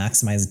enemies to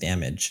maximize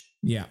damage.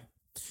 Yeah,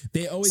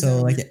 they always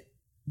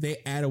they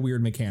add a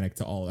weird mechanic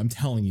to all. I'm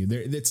telling you,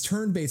 it's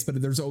turn-based,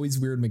 but there's always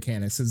weird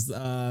mechanics. Was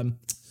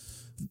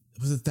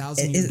it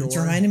Thousand Year Door? It's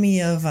reminding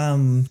me of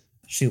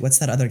what's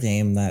that other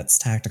game that's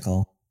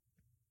tactical?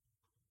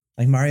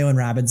 Like Mario and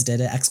Rabbids did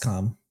it,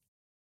 XCOM.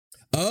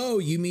 Oh,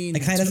 you mean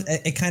It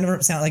kind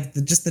of sound like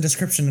just the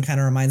description kind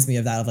of reminds me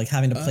of that, of like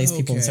having to place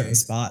people in certain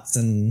spots.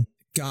 And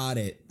got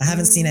it. I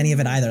haven't seen any of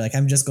it either. Like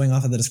I'm just going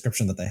off of the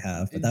description that they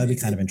have, but that would be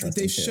kind of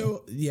interesting. They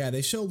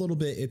show a little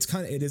bit.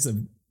 It is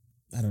a.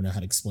 I don't know how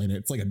to explain it.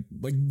 It's like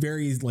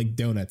very like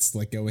donuts,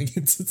 like going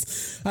into.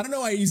 I don't know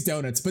why I use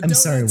donuts, but I'm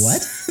donuts, sorry,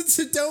 what? It's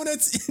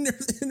donuts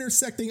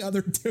intersecting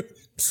other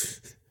donuts.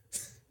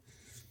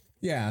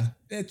 Yeah,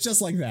 it's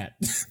just like that.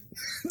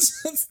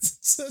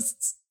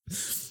 just,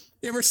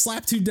 you ever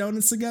slap two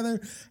donuts together?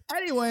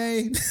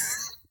 Anyway,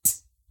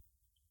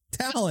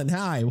 Talon,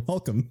 hi,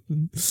 welcome.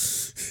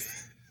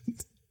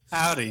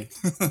 Howdy.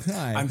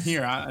 Hi. I'm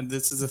here.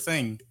 This is a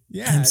thing.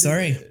 Yeah, I'm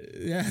sorry.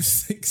 Yeah,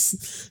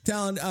 thanks,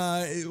 Talon.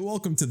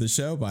 Welcome to the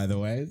show, by the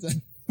way.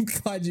 I'm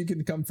glad you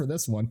can come for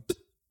this one.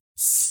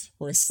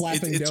 We're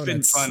slapping It's been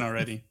donuts. fun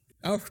already.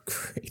 Oh,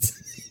 great.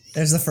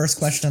 There's the first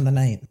question of the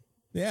night.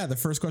 Yeah, the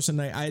first question,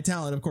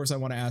 Talon. Of course, I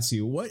want to ask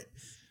you what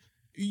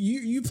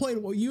you played.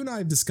 Well, you and I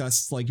have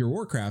discussed like your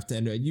Warcraft,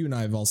 and you and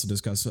I have also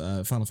discussed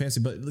Final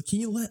Fantasy. But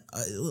can you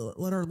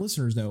let our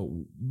listeners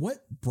know what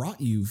brought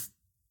you,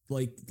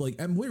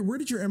 and where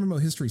did your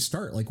MMO history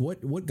start? Like,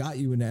 what got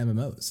you into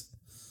MMOs?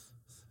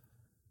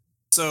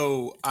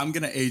 So I'm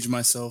gonna age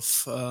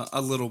myself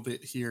a little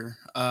bit here.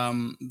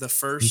 The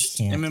first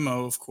You can't.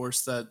 MMO, of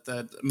course,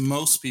 that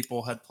most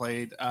people had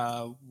played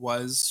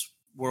was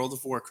World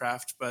of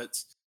Warcraft, but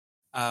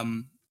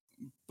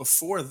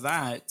before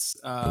that,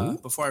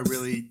 before I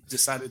really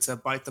decided to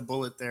bite the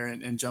bullet there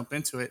and jump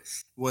into it,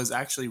 was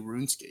actually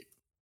RuneScape.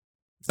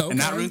 Okay. And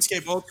not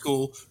RuneScape old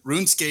school,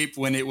 RuneScape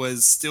when it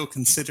was still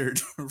considered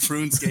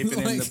RuneScape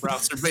and in the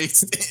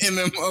browser-based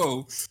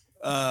MMO.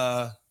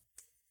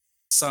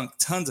 Sunk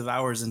tons of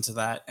hours into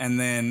that. And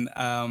then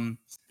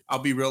I'll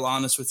be real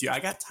honest with you, I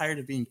got tired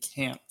of being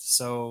camped.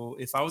 So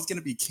if I was going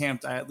to be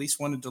camped, I at least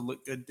wanted to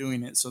look good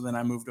doing it. So then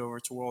I moved over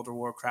to World of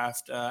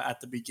Warcraft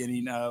at the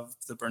beginning of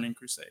the Burning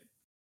Crusade.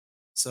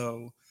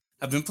 So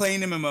I've been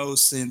playing MMOs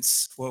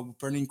since,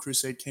 Burning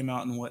Crusade came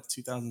out in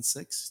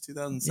 2006,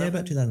 2007? Yeah,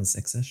 about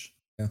 2006-ish.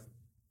 Yeah.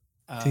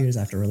 2 years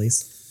after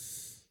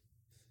release.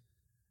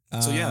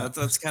 So yeah,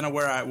 that's kind of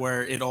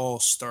where it all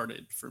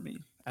started for me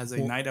as a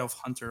Night Elf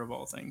hunter of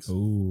all things.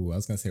 Oh, I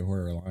was gonna say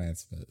Horde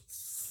Alliance, but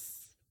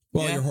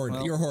Yeah, you're Horde.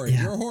 well, You're Horde.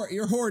 yeah.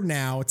 You're Horde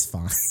now. It's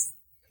fine.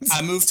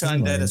 I moved to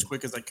Undead as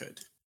quick as I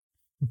could.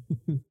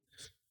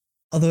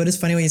 Although it is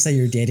funny when you say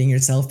you're dating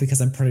yourself,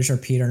 because I'm pretty sure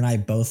Peter and I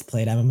both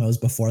played MMOs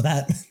before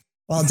that.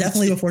 Well,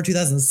 definitely before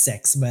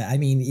 2006, but I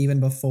mean, even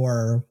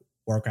before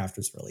Warcraft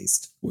was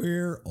released.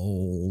 We're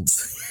old.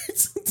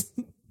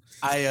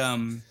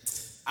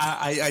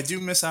 I do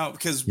miss out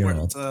because You're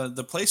old.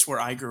 the place where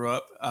I grew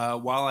up,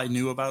 while I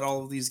knew about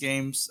all of these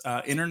games,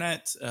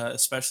 internet,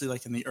 especially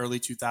like in the early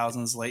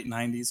 2000s, late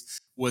 90s,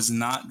 was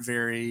not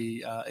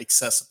very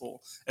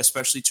accessible,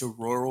 especially to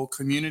rural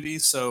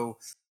communities. So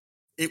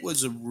it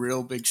was a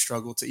real big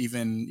struggle to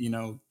even,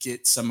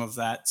 get some of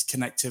that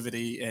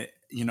connectivity,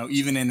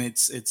 even in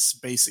its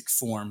basic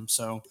form.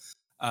 So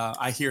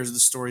I hear the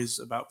stories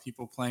about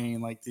people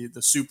playing like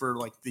the super,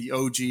 like the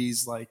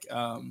OGs, like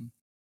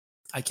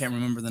I can't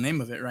remember the name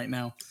of it right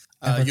now.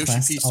 Yoshi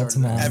EverQuest, P started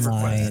Ultima that. EverQuest,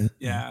 Online.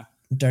 yeah,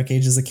 Dark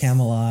Ages of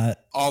Camelot.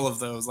 all of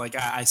those. Like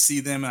I see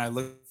them and I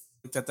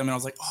looked at them and I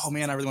was like, oh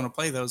man, I really want to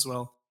play those.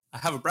 Well, I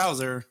have a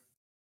browser,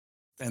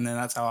 and then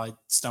that's how I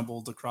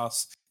stumbled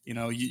across.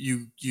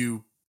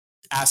 You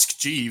ask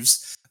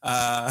Jeeves,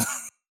 I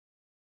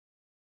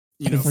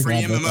free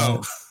forgot about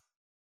MMO. that.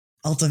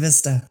 Alta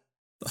Vista.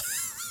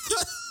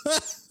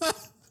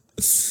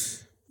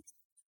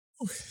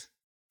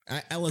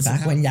 I listen.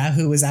 Back when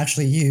Yahoo was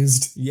actually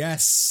used.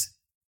 Yes.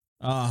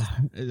 You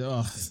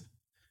know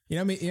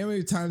how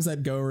many times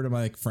I'd go over to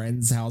my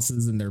friends'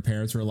 houses and their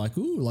parents were like,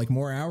 "Ooh, like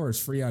more hours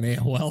free on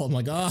AOL." I'm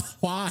like, "Oh,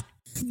 why?"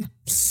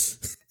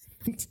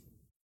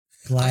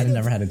 Glad I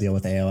never had to deal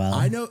with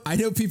AOL. I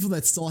know people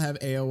that still have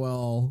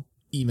AOL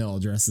email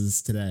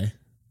addresses today.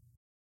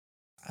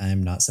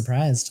 I'm not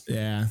surprised.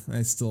 Yeah,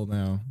 I still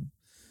know.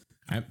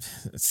 I'm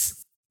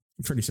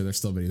pretty sure there's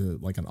still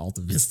like an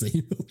Alta Vista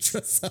email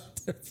address out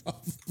there.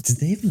 Probably. Did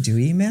they even do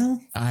email?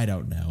 I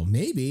don't know.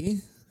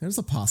 Maybe there's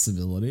a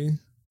possibility.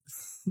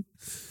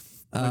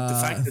 Like the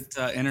fact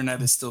that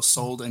internet is still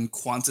sold in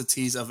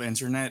quantities of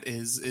internet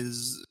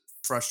is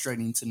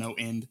frustrating to no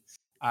end.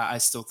 I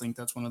still think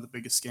that's one of the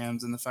biggest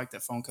scams, and the fact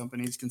that phone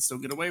companies can still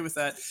get away with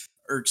that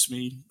irks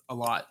me a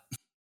lot.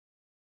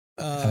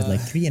 I would like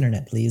 3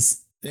 internet,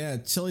 please. Yeah,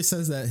 Chili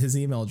says that his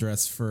email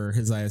address for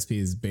his ISP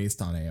is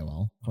based on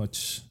AOL,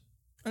 which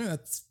I mean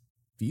that's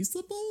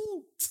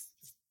feasible.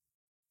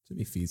 Should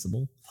be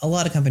feasible. A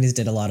lot of companies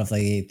did a lot of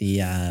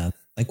the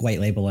like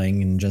white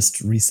labeling and just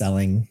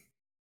reselling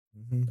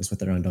just with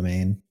their own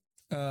domain.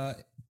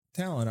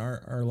 Talon,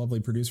 our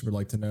lovely producer, would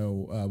like to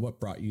know what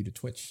brought you to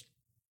Twitch.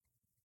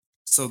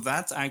 So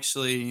that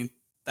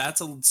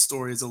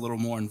story is a little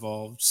more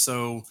involved.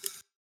 So,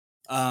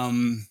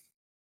 I'm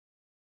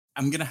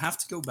gonna have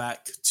to go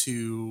back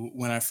to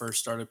when I first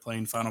started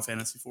playing Final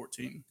Fantasy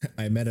 14.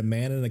 I met a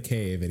man in a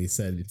cave, and he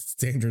said, "It's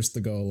dangerous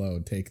to go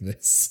alone. Take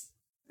this."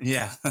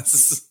 Yeah,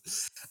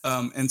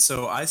 and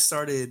so I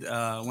started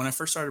when I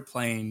first started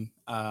playing.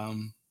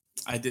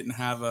 I didn't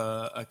have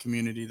a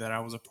community that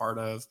I was a part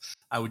of.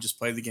 I would just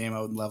play the game.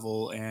 I would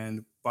level,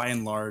 and by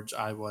and large,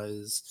 I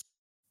was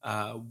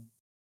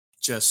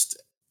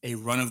just a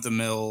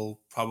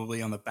run-of-the-mill,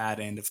 probably on the bad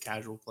end of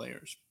casual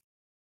players.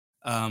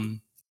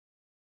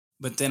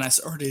 But then I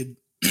started,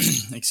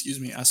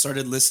 I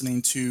started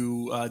listening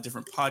to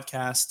different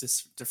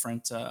podcasts,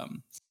 different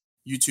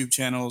YouTube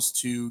channels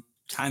to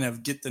kind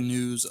of get the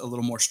news a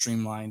little more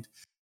streamlined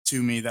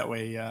to me. That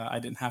way I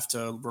didn't have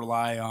to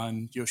rely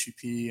on Yoshi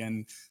P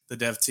and the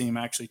dev team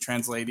actually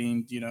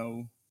translating,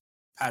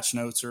 patch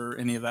notes or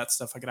any of that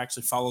stuff. I could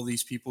actually follow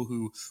these people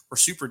who were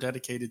super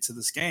dedicated to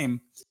this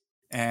game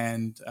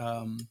and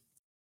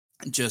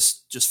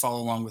just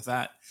follow along with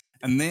that.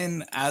 And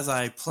then as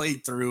I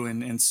played through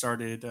and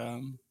started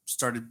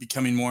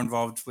becoming more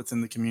involved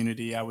within the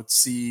community, I would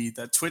see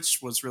that Twitch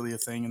was really a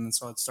thing. And then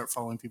so I'd start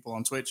following people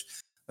on Twitch.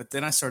 But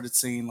then I started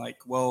seeing like,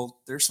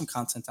 well, there's some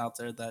content out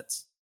there that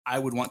I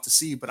would want to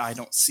see, but I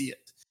don't see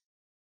it.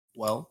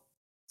 Well,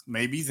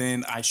 maybe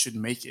then I should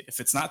make it. If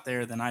it's not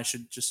there, then I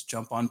should just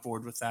jump on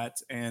board with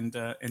that and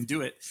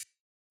do it.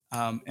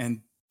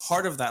 And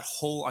part of that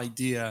whole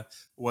idea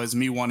was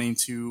me wanting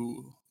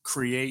to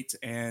create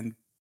and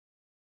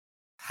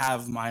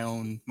have my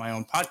own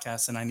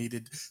podcast, and I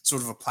needed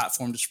sort of a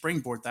platform to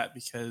springboard that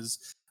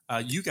because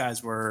you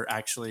guys were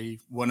actually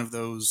one of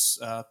those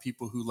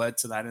people who led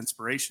to that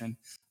inspiration.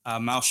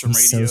 Maelstrom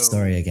Radio. So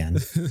sorry again.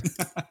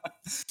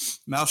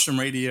 Maelstrom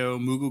Radio,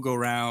 Moogle Go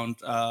Round,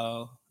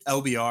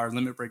 LBR,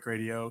 Limit Break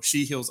Radio,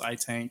 She Heals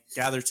iTank,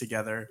 Gather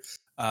Together.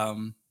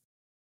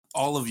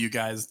 All of you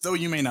guys, though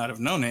you may not have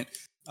known it,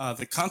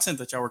 the content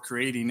that y'all were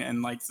creating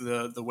and like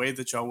the way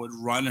that y'all would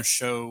run a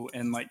show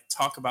and like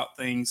talk about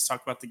things,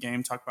 talk about the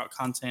game, talk about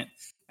content,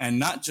 and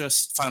not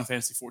just Final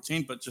Fantasy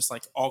 14, but just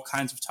like all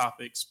kinds of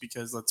topics.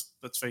 Because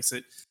let's face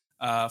it,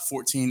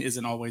 14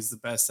 isn't always the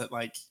best at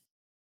like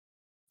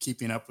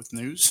keeping up with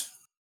news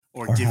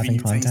or giving you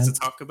things to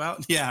talk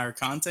about. Yeah, or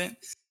content.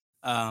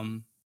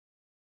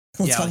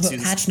 Let's talk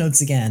about patch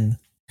notes again.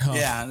 Oh.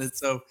 Yeah, and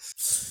so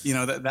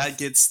that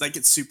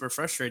gets super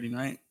frustrating,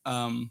 right?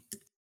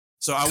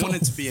 So I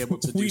wanted to be able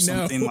to do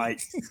something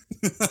like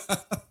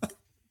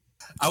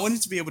I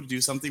wanted to be able to do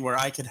something where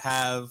I could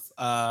have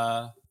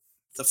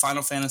the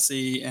Final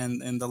Fantasy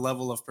and the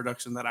level of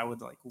production that I would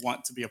like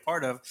want to be a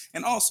part of,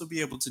 and also be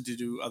able to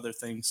do other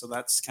things. So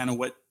that's kind of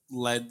what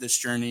led this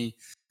journey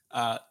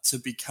to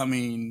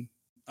becoming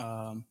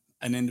an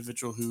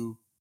individual who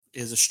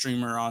is a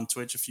streamer on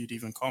Twitch, if you'd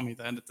even call me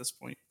that at this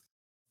point.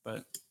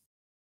 But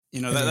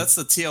that's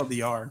the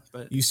TLDR.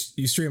 But you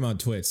stream on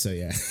Twitch, so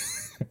yeah.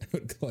 I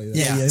would call you that.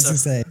 Yeah, I was gonna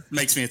say.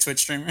 Makes me a Twitch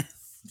streamer.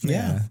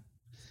 Yeah.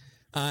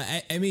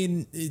 I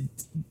mean,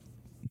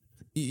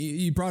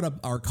 you brought up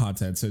our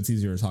content, so it's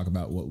easier to talk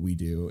about what we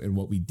do and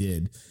what we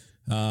did.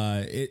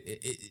 I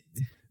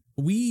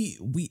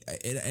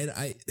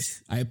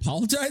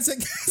apologize, I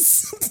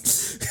guess.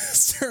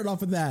 Start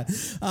off with that.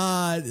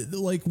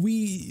 Like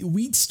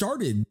we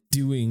started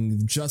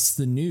doing just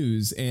the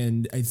news,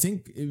 and I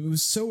think it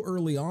was so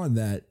early on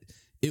that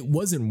it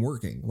wasn't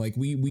working. Like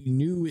we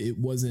knew it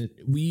wasn't.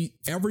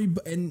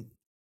 And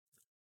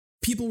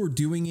people were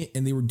doing it,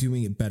 and they were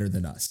doing it better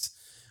than us.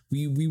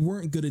 We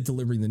weren't good at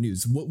delivering the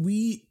news. What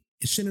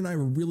Shin and I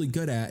were really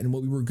good at, and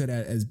what we were good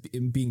at as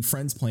being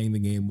friends playing the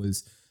game,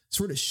 was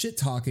sort of shit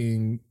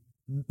talking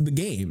the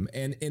game,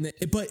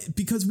 but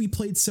because we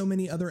played so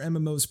many other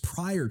MMOs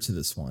prior to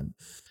this one,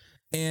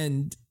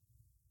 and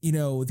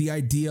the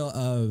idea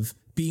of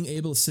being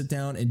able to sit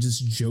down and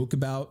just joke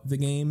about the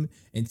game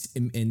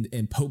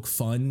and poke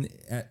fun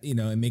at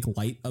and make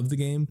light of the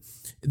game,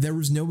 there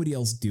was nobody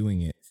else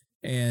doing it,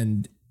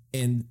 and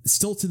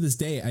still to this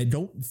day I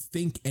don't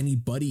think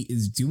anybody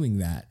is doing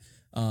that.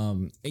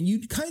 And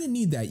you kind of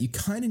need that. You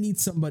kind of need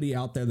somebody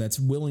out there that's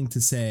willing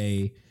to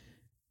say,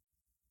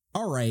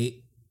 all right,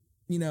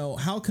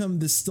 how come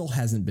this still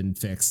hasn't been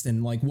fixed?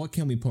 And like, what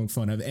can we poke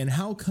fun of? And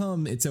how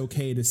come it's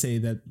okay to say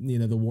that,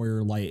 the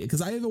Warrior Light?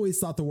 Because I've always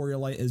thought the Warrior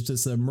Light is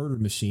just a murder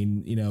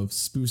machine,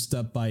 spoofed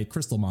up by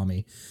Crystal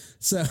Mommy.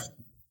 So,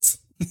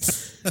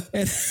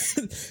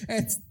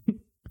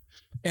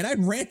 and I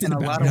ranted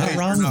about it. Not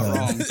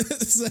wrong.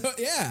 So,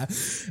 yeah.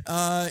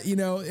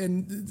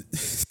 And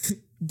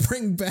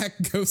bring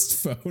back Ghost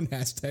Phone.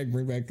 #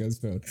 bring back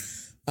Ghost Phone.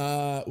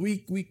 We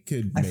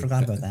could. I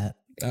forgot about that.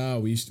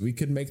 We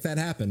could make that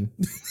happen.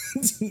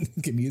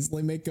 Can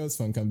easily make Ghost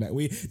Phone come back.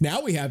 We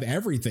have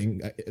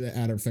everything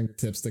at our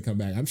fingertips to come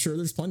back. I'm sure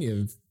there's plenty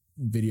of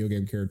video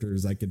game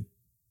characters I could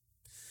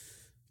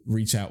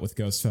reach out with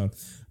Ghost Phone.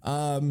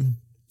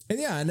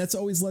 And that's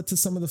always led to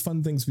some of the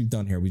fun things we've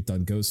done here. We've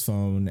done Ghost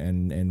Phone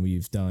and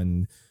we've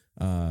done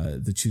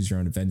the Choose Your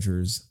Own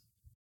Adventures.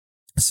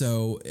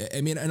 So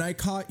I mean, and I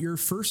caught your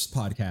first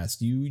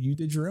podcast. You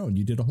did your own.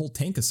 You did a whole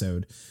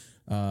tankisode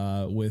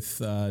with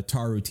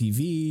Taru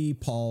TV,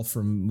 Paul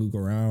from Move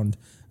Around,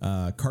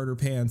 Carter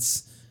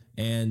Pants,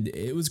 and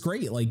it was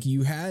great. Like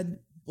you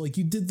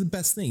did the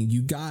best thing.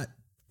 You got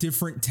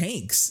different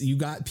tanks. You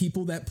got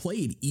people that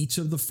played each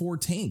of the 4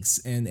 tanks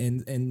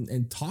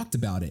and talked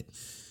about it.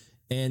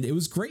 And it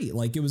was great.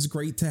 Like, it was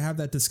great to have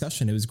that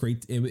discussion. It was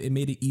great. It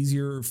made it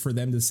easier for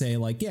them to say,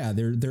 like, yeah,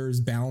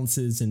 there's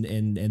balances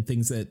and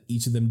things that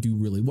each of them do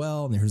really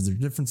well. And there's their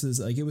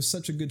differences. Like, it was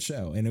such a good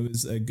show. And it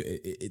was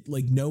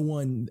like no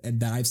one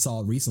that I've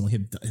saw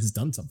recently has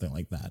done something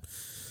like that.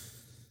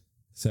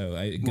 So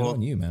good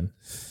on you, man.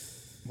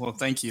 Well,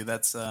 thank you.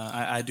 That's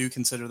I do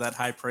consider that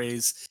high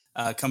praise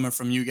coming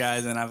from you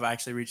guys. And I've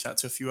actually reached out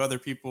to a few other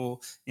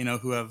people,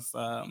 who have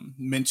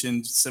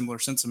mentioned similar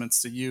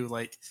sentiments to you.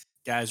 Like,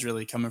 guys,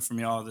 really coming from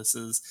y'all, this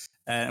is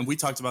And we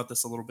talked about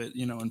this a little bit,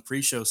 in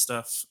pre-show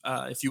stuff.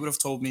 If you would have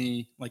told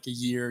me like a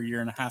year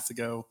and a half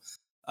ago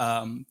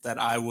that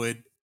I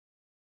would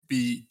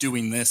be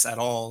doing this at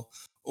all,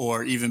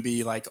 or even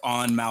be like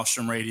on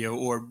Maelstrom Radio,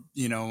 or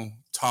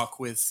talk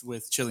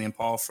with Chili and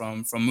Paul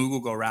from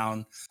Moogle Go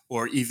Round,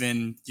 or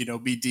even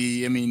be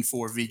DMing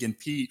for Vegan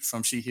Pete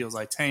from She Heals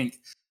I Tank,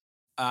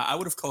 I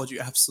would have called you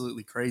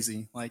absolutely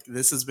crazy. Like,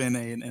 this has been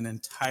an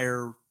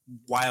entire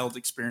wild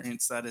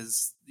experience that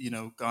is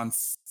gone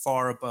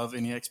far above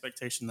any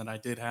expectation that I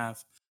did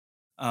have.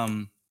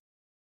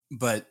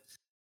 But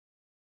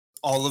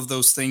all of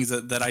those things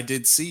that I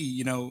did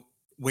see,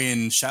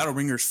 when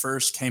Shadowbringers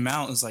first came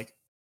out, it was like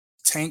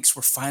tanks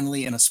were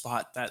finally in a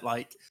spot that,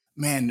 like,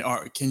 man,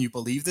 can you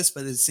believe this?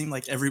 But it seemed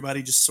like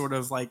everybody just sort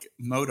of like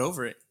mowed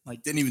over it,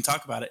 like didn't even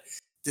talk about it.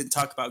 Didn't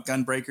talk about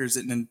Gunbreakers.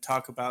 Didn't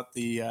talk about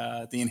the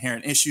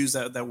inherent issues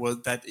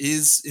that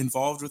is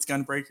involved with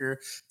Gunbreaker.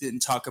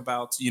 Didn't talk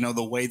about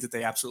the way that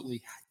they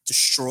absolutely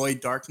destroyed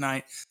Dark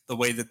Knight, the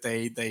way that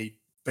they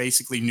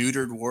basically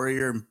neutered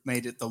Warrior and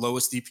made it the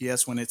lowest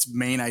DPS when its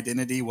main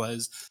identity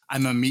was,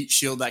 I'm a meat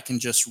shield that can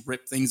just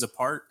rip things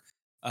apart.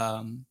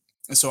 And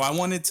so I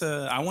wanted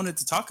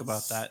to talk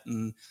about that.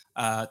 And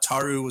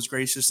Taru was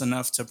gracious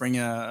enough to bring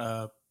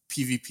a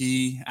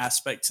PvP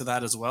aspect to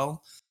that as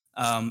well.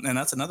 And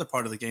that's another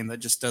part of the game that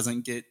just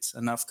doesn't get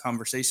enough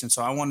conversation.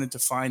 So I wanted to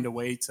find a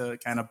way to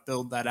kind of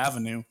build that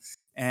avenue.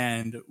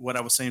 And what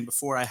I was saying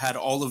before, I had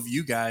all of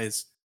you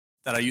guys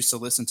that I used to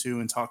listen to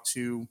and talk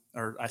to,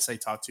 or I say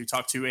talk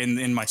to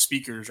in my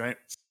speakers, right?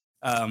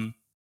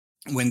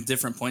 When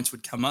different points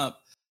would come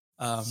up,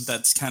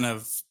 that's kind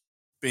of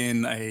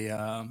been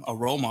a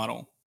role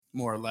model,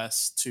 more or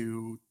less,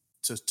 to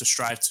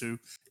strive to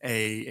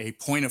a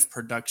point of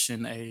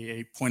production,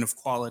 a point of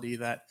quality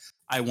that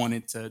I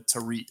wanted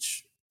to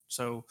reach.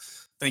 So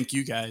thank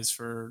you guys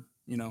for,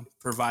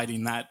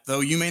 providing that.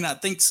 Though you may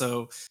not think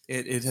so,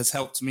 it has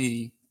helped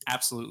me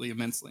absolutely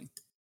immensely.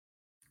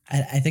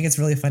 I think it's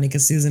really funny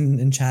because Susan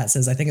in chat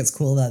says, I think it's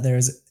cool that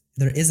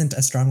there isn't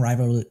a strong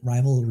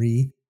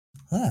rivalry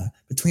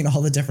between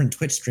all the different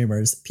Twitch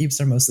streamers. Peeps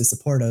are mostly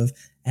supportive.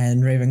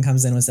 And Raven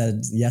comes in and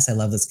said, yes, I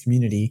love this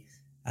community.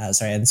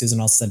 And Susan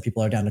also said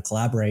people are down to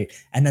collaborate.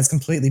 And that's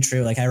completely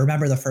true. Like, I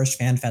remember the first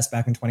Fan Fest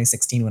back in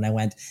 2016 when I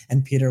went,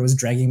 and Peter was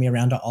dragging me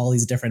around to all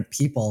these different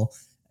people.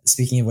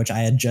 Speaking of which, I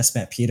had just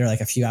met Peter like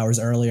a few hours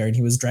earlier, and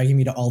he was dragging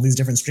me to all these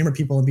different streamer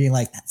people and being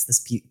like, that's this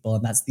people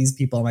and that's these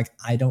people. I'm like,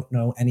 I don't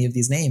know any of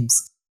these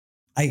names.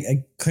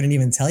 I couldn't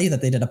even tell you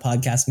that they did a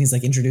podcast, and he's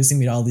like introducing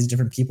me to all these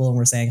different people, and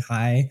we're saying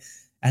hi.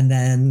 And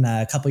then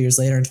a couple years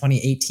later in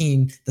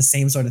 2018, the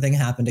same sort of thing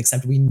happened,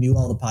 except we knew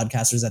all the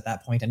podcasters at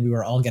that point, and we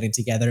were all getting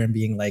together and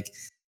being like,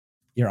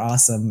 you're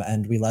awesome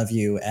and we love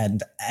you.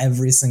 And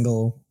every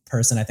single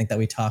person I think that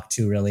we talked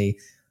to really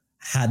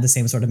had the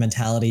same sort of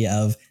mentality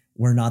of,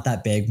 we're not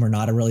that big. We're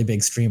not a really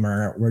big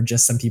streamer. We're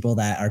just some people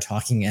that are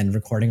talking and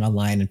recording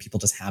online, and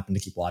people just happen to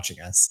keep watching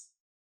us.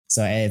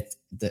 So it's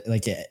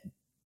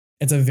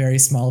a very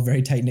small,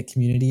 very tight-knit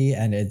community,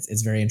 and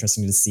it's very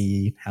interesting to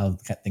see how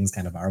things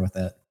kind of are with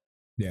it.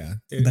 Yeah.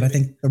 But I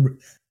think,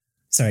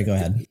 sorry, go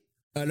ahead.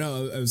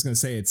 No, I was going to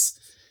say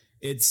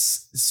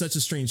it's such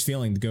a strange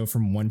feeling to go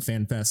from one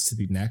fan fest to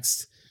the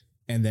next,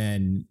 and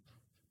then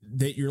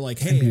that you're like,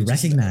 hey, and be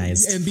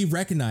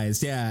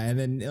recognized. Yeah. And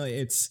then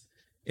it's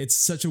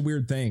such a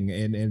weird thing.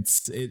 And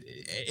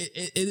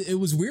it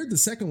was weird the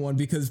second one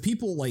because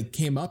people like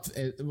came up,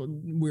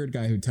 weird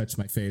guy who touched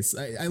my face.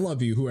 I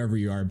love you, whoever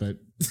you are, but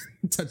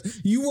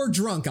you were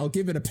drunk. I'll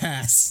give it a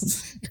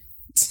pass.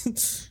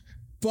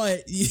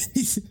 But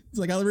it's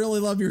like, I really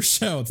love your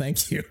show.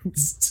 Thank you.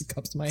 It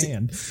comes to my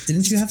hand.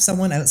 Didn't you have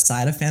someone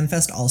outside of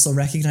FanFest also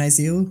recognize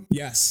you?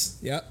 Yes.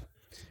 Yep.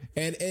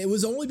 And it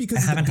was only because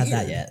I haven't had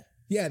that yet.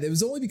 Yeah, it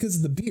was only because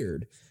of the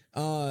beard.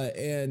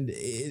 And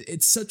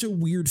it's such a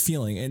weird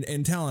feeling.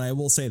 And Talon, I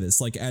will say this,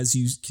 like, as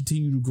you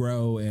continue to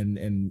grow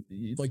and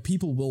like,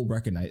 people will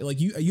recognize, like,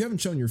 you haven't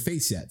shown your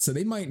face yet, so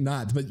they might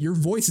not, but your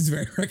voice is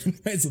very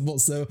recognizable.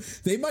 So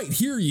they might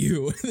hear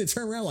you and they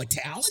turn around like,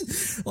 Talon,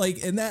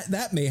 like, and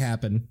that may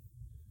happen.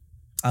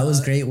 I was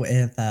great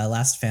with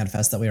last Fan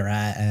Fest that we were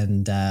at,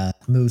 and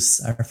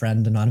Moose, our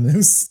friend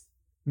Anonymous,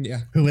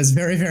 who was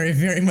very, very,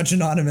 very much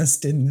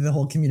anonymous in the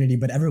whole community,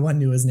 but everyone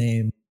knew his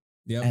name.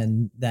 Yep.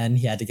 And then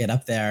he had to get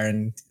up there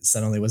and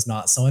suddenly was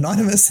not so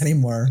anonymous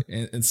anymore.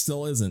 And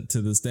still isn't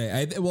to this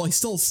day. He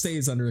still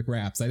stays under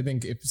wraps. I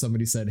think if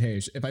somebody said, hey,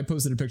 if I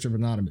posted a picture of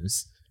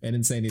Anonymous and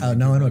didn't say anything. Oh,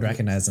 no one would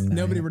recognize him.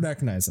 Nobody would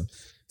recognize him.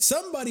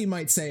 Somebody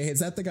might say, hey, is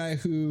that the guy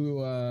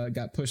who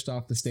got pushed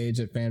off the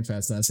stage at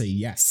FanFest? And I say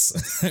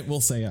yes. I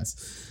will say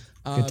yes.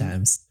 Good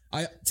times.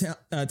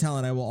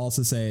 Talon, I will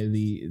also say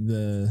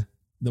the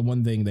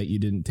one thing that you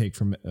didn't take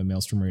from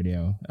Maelstrom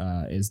Radio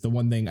is the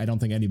one thing I don't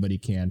think anybody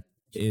can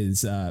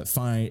is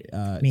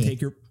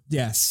take your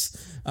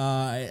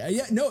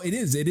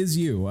it is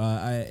you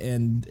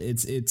and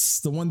it's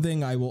the one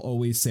thing I will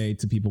always say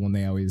to people when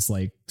they always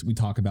we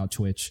talk about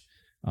Twitch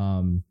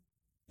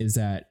is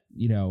that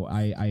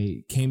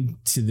I came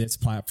to this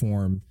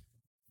platform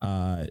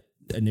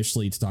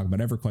initially to talk about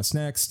EverQuest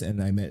Next, and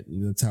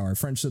that's how our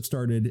friendship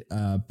started.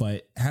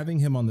 But having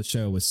him on the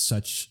show was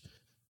such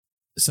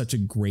a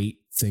great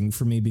thing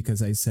for me,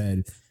 because I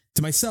said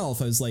to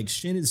myself, I was like,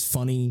 Shin is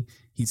funny.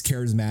 He's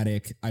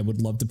charismatic. I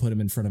would love to put him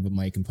in front of a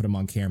mic and put him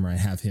on camera and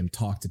have him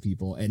talk to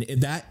people. And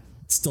that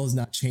still has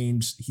not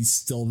changed. He's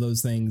still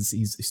those things.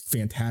 He's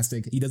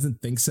fantastic. He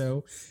doesn't think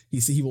so.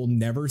 He will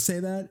never say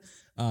that.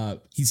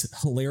 He's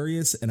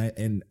hilarious,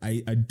 and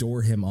I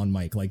adore him on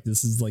mic. Like,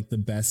 this is like the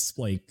best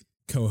like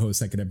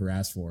co-host I could ever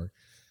ask for.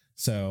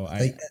 So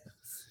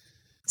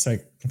sorry,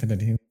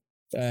 continue.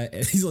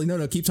 He's like,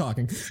 no, keep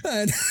talking.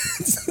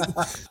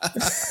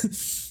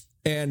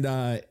 And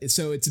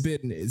so it's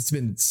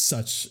been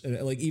such,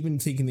 like, even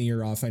taking the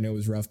year off, I know it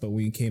was rough, but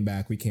we came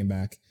back,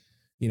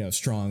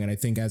 strong. And I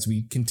think as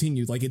we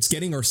continued, like, it's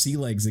getting our sea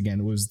legs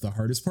again was the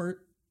hardest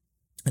part.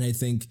 And I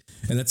think,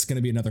 and that's going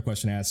to be another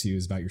question to ask you,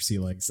 is about your sea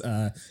legs.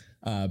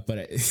 But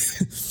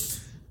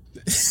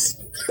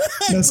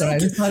no, sorry, I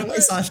just thought I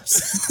saw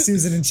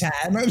Susan in chat,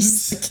 and I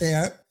just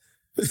can't.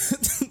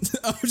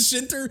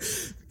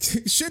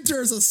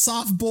 Shinter is a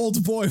soft,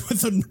 bold boy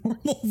with a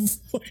normal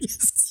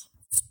voice.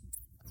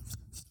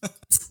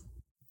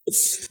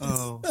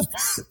 Oh,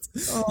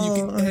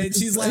 and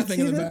she's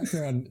laughing in the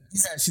background.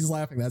 Yeah, she's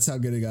laughing. That's how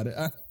good I got it.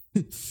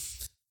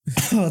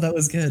 Oh, that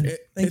was good.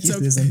 Thank you,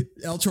 Susan.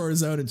 El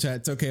Chorizona in chat.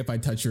 It's okay if I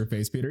touch your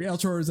face, Peter. El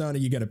Chorizona,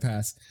 you get a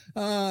pass.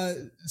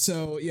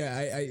 So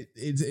yeah,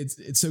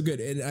 it's so good,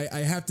 and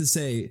I have to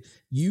say,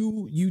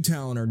 you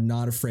Talon are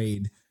not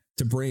afraid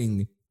to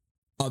bring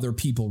other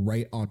people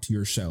right onto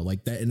your show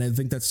like that, and I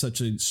think that's such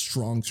a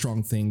strong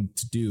thing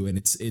to do, and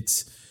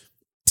it's.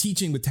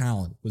 Teaching with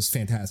Talon was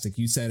fantastic.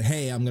 You said,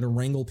 hey, I'm going to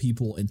wrangle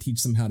people and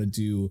teach them how to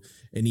do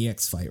an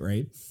EX fight,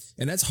 right?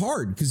 And that's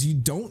hard because you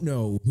don't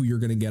know who you're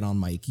going to get on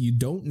mic. You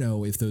don't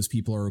know if those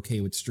people are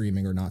okay with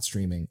streaming or not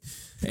streaming.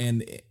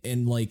 And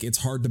like, it's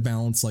hard to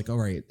balance, like, all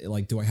right,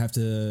 like, do I have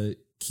to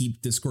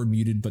keep Discord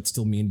muted but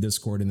still be in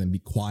Discord and then be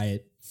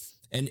quiet?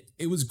 And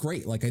it was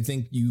great. Like, I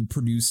think you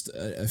produced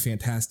a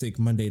fantastic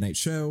Monday night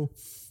show,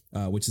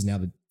 which is now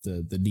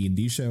the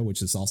D&D show,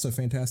 which is also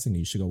fantastic. And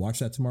you should go watch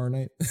that tomorrow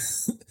night.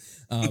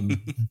 I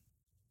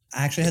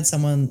actually had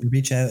someone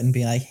reach out and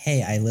be like,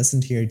 hey, I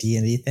listened to your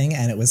D&D thing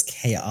and it was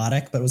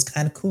chaotic, but it was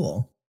kind of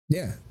cool.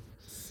 Yeah.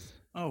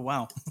 Oh,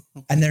 wow.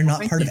 And they're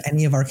not part of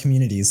any of our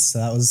communities. So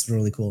that was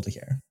really cool to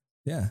hear.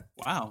 Yeah.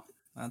 Wow.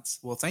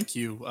 Thank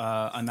you,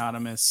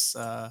 anonymous,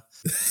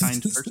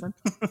 kind person.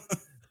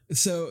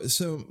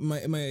 So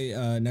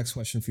my next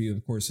question for you,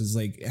 of course, is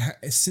like,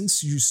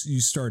 since you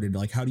started,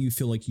 like, how do you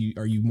feel like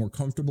are you more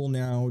comfortable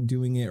now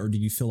doing it, or do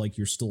you feel like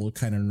you're still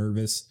kind of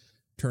nervous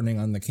turning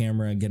on the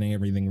camera and getting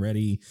everything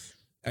ready?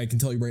 I can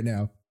tell you right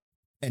now,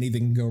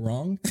 anything can go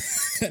wrong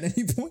at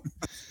any point.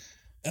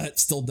 It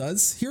still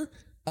does here.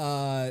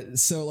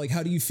 So like,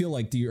 how do you feel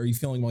like? Are you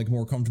feeling like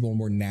more comfortable and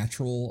more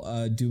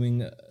natural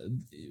doing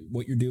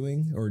what you're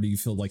doing, or do you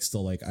feel like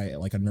still like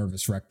a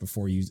nervous wreck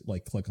before you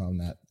like click on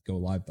that go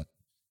live button?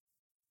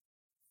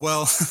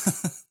 Well,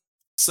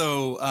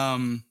 so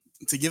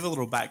to give a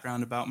little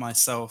background about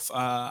myself,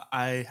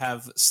 I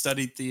have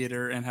studied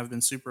theater and have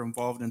been super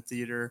involved in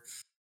theater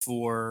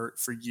for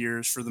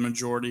years, for the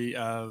majority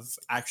of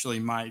actually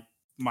my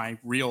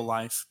real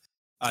life,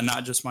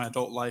 not just my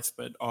adult life,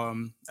 but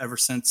ever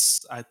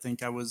since I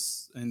think I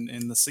was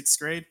in the 6th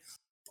grade,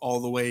 all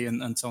the way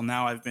until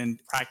now, I've been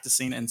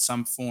practicing in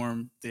some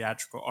form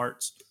theatrical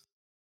arts.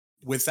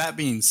 With that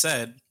being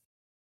said,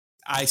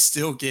 I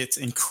still get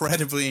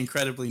incredibly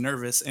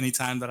nervous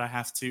anytime that I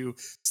have to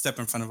step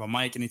in front of a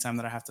mic, anytime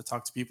that I have to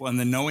talk to people. And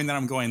then knowing that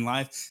I'm going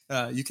live,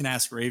 you can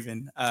ask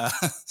Raven.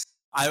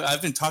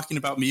 I've been talking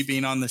about me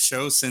being on the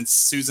show since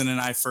Susan and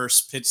I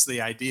first pitched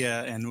the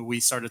idea and we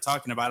started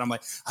talking about it. I'm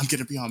like, I'm going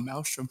to be on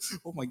Maelstrom.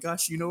 Oh my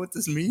gosh, you know what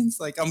this means?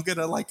 Like, I'm going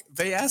to, like,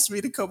 they asked me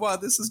to come on.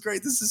 This is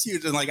great. This is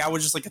huge. And like, I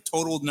was just like a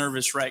total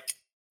nervous wreck.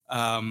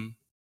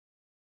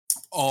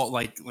 All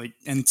like,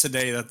 and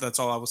today that's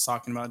all I was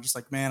talking about. Just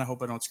like, man, I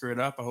hope I don't screw it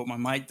up. I hope my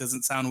mic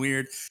doesn't sound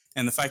weird.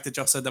 And the fact that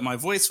y'all said that my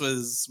voice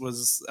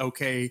was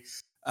okay.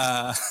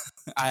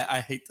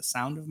 I hate the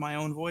sound of my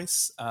own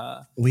voice.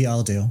 We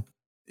all do.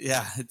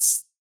 Yeah,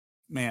 it's,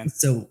 man.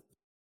 So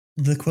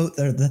the quote,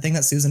 the thing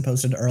that Susan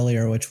posted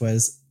earlier, which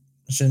was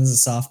Shin's a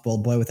soft,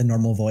 bold boy with a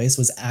normal voice,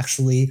 was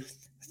actually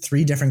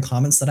 3 different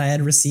comments that I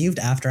had received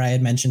after I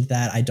had mentioned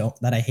that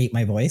I hate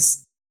my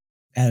voice.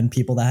 And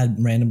people that had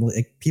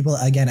people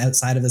again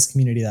outside of this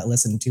community that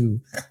listened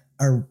to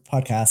our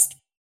podcast,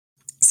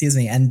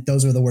 and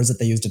those were the words that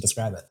they used to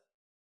describe it,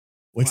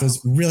 which was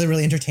really,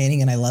 really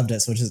entertaining, and I loved it.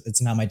 So it's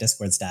now my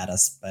Discord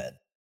status. But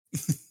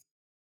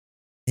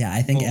yeah,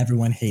 I think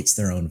everyone hates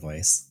their own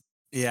voice.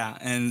 Yeah,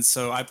 and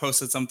so I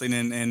posted something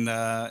in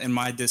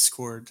my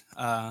Discord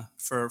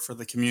for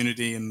the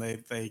community, and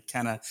they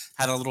kind of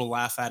had a little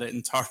laugh at it.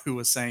 And Taru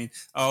was saying,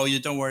 "Oh, you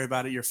don't worry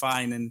about it, you're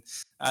fine." And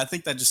I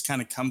think that just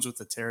kind of comes with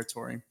the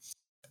territory.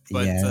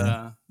 But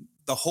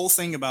the whole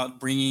thing about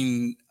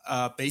bringing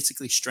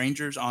basically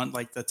strangers on,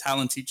 like the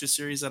Talon Teacher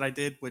series that I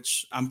did,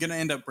 which I'm gonna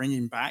end up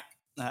bringing back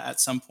at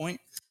some point.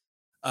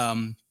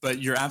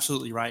 But you're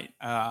absolutely right.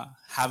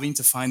 Having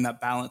to find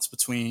that balance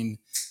between,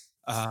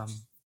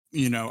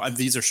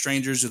 these are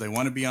strangers. Do they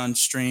want to be on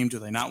stream? Do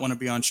they not want to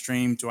be on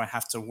stream? Do I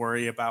have to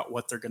worry about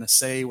what they're going to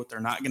say, what they're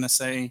not going to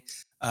say?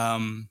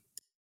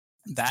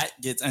 That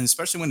gets, and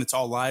especially when it's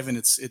all live and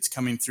it's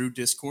coming through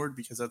Discord,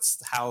 because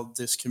that's how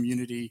this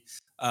community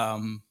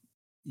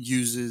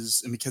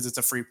uses, and because it's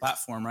a free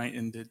platform, right?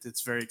 And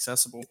it's very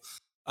accessible.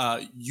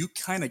 You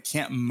kind of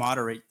can't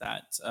moderate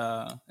that.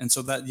 And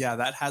so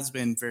that has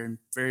been very,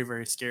 very,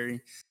 very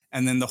scary.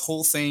 And then the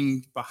whole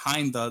thing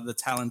behind the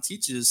Talon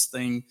Teaches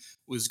thing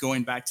was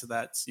going back to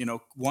that,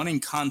 wanting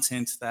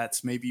content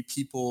that maybe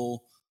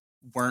people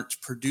weren't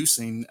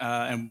producing.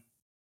 And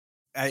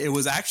it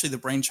was actually the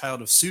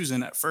brainchild of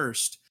Susan at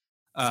first,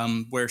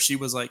 where she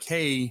was like,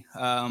 hey,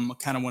 I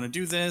kind of want to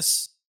do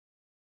this,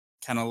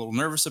 kind of a little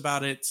nervous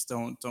about it.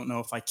 Don't know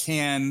if I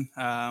can,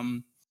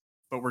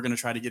 but we're going to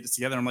try to get it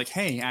together. I'm like,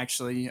 hey,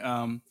 actually,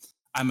 I'm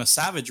a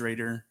Savage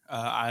Raider.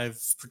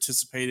 I've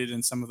participated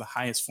in some of the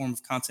highest form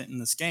of content in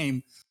this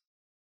game.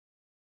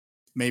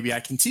 Maybe I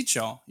can teach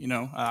y'all.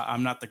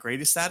 I'm not the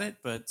greatest at it,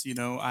 but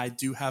I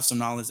do have some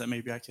knowledge that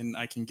maybe I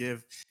can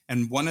give.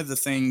 And one of the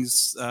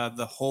things,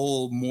 the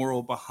whole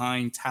moral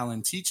behind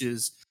Talon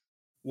Teaches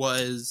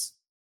was,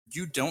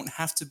 you don't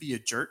have to be a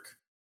jerk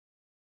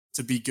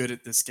to be good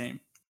at this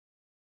game.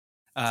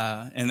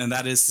 And then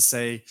that is to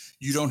say,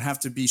 you don't have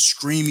to be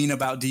screaming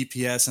about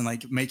DPS and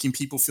like making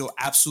people feel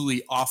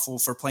absolutely awful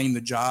for playing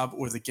the job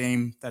or the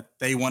game that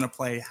they want to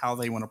play, how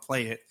they want to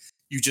play it.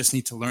 You just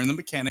need to learn the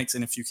mechanics.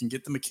 And if you can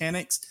get the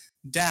mechanics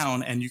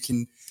down, and you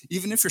can,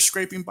 even if you're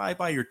scraping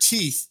by your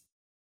teeth,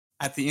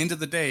 at the end of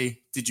the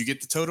day, did you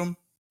get the totem?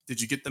 Did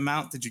you get the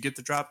mount? Did you get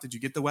the drop? Did you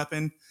get the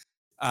weapon?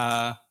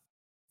 Then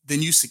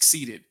you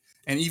succeeded.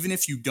 And even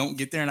if you don't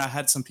get there, and I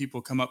had some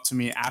people come up to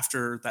me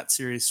after that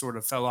series sort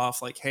of fell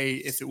off, like, hey,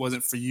 if it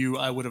wasn't for you,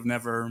 I would have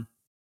never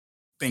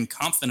been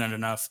confident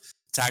enough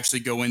to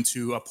actually go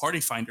into a Party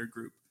Finder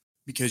group,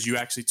 because you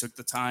actually took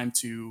the time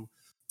to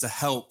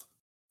help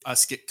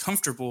us get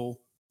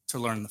comfortable to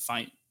learn the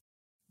fight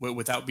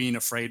without being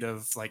afraid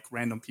of like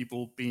random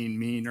people being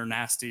mean or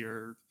nasty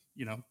or,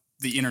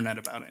 the internet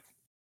about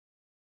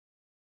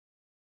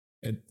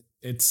it.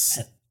 It's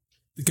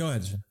go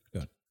ahead.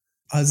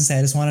 I was gonna say,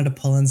 I just wanted to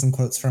pull in some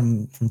quotes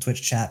from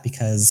Twitch chat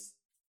because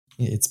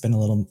it's been a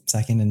little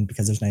second and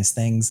because there's nice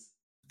things.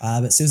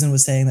 But Susan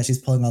was saying that she's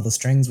pulling all the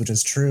strings, which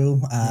is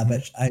true.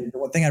 But the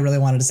one thing I really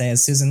wanted to say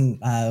is Susan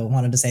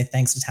wanted to say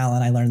thanks to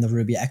Talon. I learned the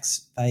Ruby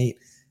X fight.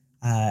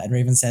 And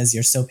Raven says,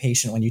 you're so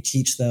patient when you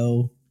teach,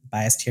 though.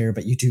 Biased here,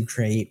 but you do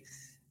great.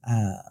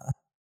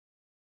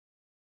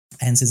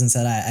 And Susan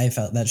said, I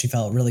felt that she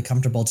felt really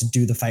comfortable to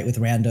do the fight with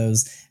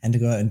randos and to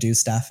go out and do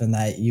stuff, and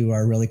that you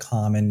are really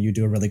calm and you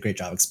do a really great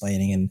job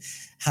explaining. And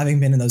having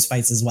been in those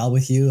fights as well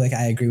with you, like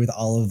I agree with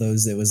all of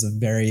those. It was a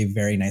very,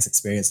 very nice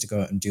experience to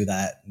go out and do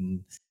that.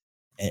 And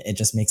it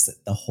just makes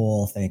the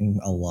whole thing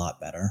a lot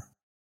better.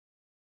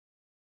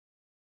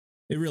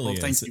 It really is.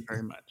 Thank you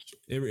very much.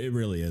 It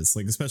really is.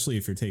 Like, especially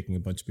if you're taking a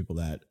bunch of people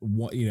that,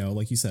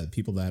 like you said,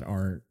 people that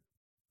aren't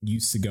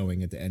used to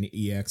going into any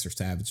EX or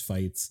Savage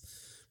fights,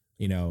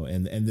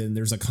 and then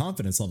there's a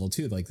confidence level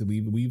too. Like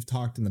we've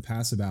talked in the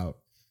past about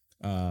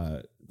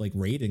like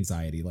raid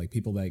anxiety, like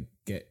people that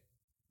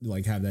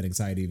have that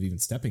anxiety of even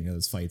stepping in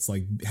those fights,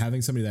 like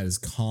having somebody that is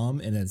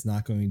calm and that's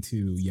not going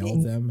to yell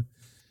at them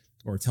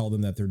or tell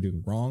them that they're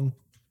doing wrong.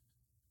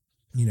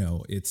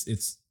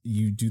 It's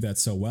you do that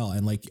so well.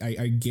 And like,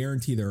 I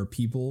guarantee there are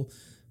people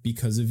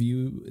because of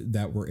you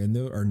that were in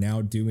there are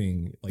now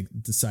doing, like,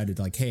 decided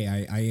like, hey,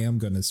 I am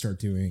going to start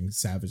doing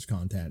Savage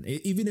content.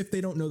 Even if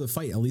they don't know the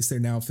fight, at least they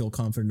now feel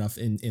confident enough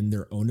in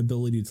their own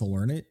ability to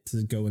learn it,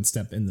 to go and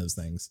step in those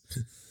things.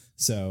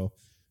 So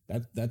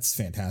that's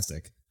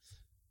fantastic.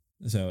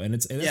 So, and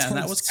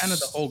that was kind of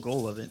the whole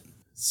goal of it.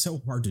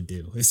 So hard to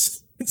do.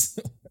 It's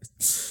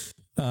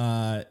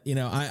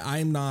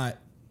I'm not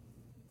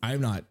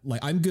like,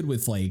 I'm good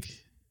with like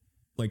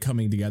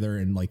coming together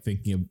and like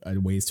thinking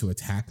of ways to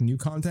attack new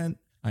content.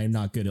 I am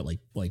not good at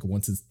like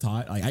once it's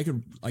taught, I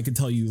could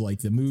tell you like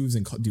the moves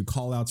and do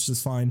call outs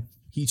just fine.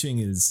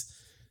 Teaching's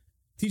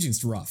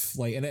rough.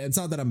 Like, and it's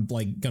not that I'm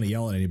like gonna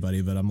yell at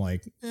anybody, but I'm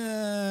like,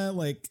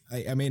 like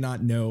I may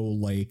not know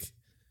like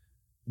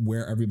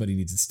where everybody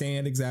needs to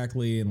stand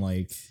exactly. And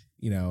like,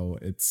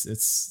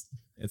 it's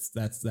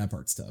that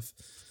part's tough.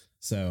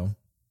 So,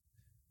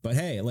 but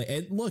hey, like,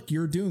 look,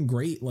 you're doing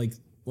great. Like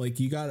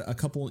you got a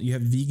couple, you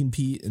have Vegan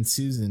Pete and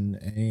Susan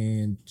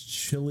and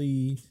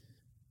Chili.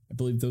 I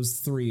believe those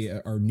three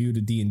are new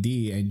to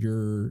D&D, and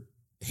you're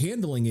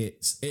handling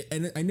it.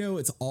 And I know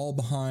it's all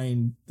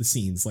behind the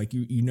scenes. Like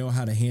you know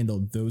how to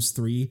handle those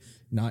three,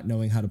 not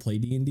knowing how to play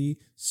D&D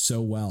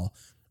so well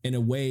in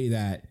a way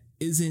that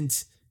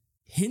isn't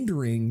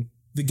hindering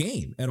the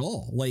game at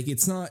all. Like,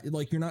 it's not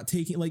like you're not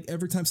taking, like,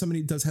 every time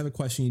somebody does have a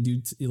question,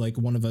 you do like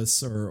one of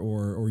us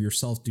or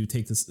yourself do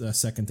take this a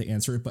second to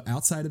answer it. But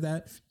outside of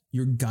that,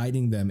 you're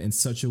guiding them in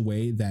such a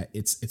way that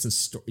it's a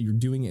you're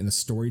doing it in a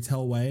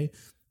storytell way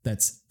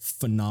that's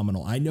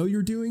phenomenal. I know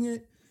you're doing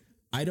it,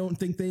 I don't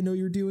think they know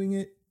you're doing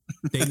it.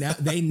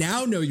 They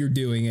now know you're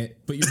doing it,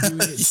 but you're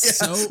doing it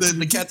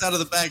the cat's out of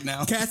the bag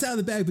now. Cat's out of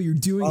the bag, but you're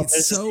doing it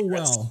so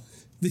well.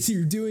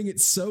 You're doing it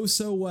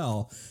so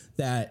well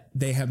that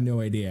they have no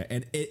idea,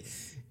 and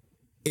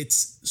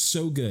it's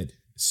so good,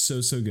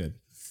 so good.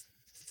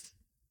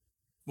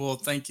 Well,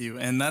 thank you,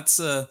 and that's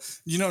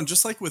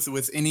just like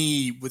with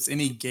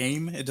any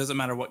game, it doesn't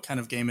matter what kind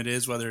of game it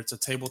is, whether it's a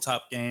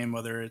tabletop game,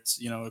 whether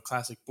it's a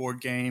classic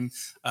board game,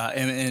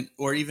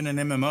 or even an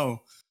MMO.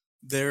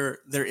 There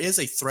is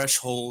a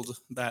threshold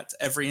that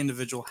every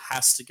individual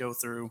has to go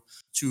through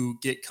to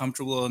get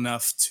comfortable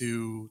enough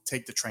to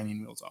take the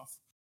training wheels off.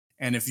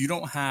 And if you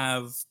don't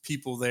have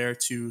people there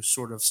to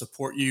sort of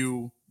support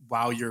you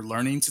while you're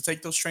learning to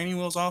take those training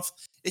wheels off,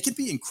 it can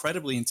be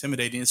incredibly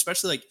intimidating,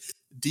 especially like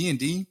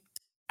D&D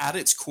at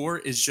its core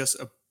is just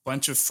a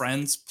bunch of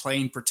friends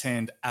playing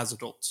pretend as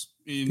adults.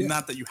 Yeah.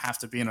 Not that you have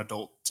to be an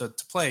adult to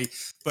play,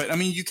 but I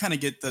mean, you kind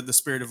of get the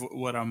spirit of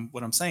what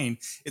I'm saying.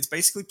 It's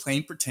basically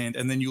playing pretend,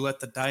 and then you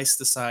let the dice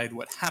decide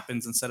what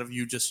happens instead of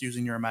you just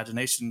using your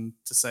imagination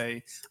to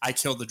say, I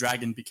killed the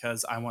dragon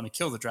because I want to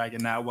kill the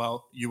dragon. Now,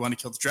 well, you want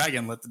to kill the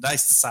dragon, let the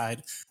dice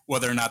decide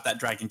whether or not that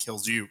dragon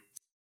kills you.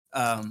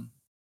 But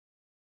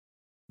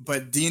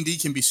D&D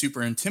can be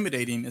super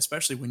intimidating,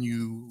 especially when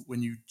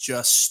you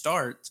just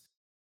start,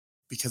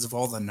 because of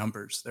all the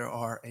numbers. There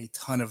are a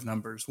ton of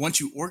numbers. Once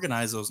you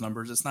organize those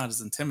numbers, it's not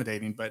as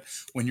intimidating. But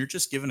when you're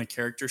just given a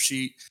character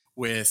sheet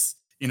with,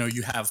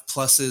 you have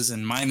pluses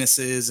and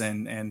minuses,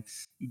 and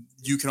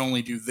you can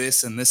only do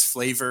this and this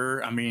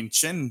flavor. I mean,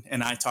 Shin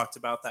and I talked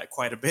about that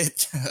quite a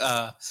bit,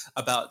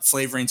 about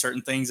flavoring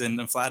certain things. And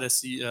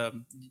Flatus,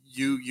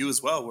 you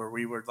as well, where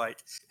we were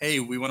like,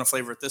 hey, we want to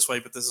flavor it this way,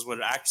 but this is what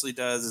it actually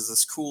does. Is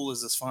this cool?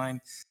 Is this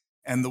fine?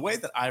 And the way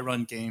that I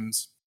run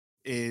games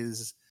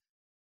is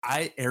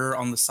I err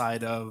on the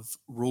side of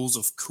rules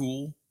of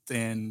cool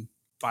than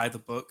by the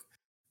book,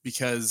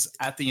 because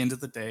at the end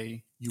of the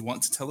day, you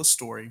want to tell a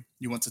story,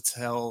 you want to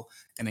tell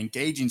an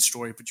engaging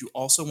story, but you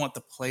also want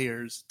the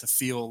players to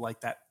feel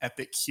like that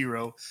epic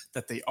hero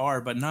that they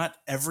are. But not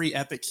every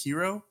epic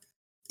hero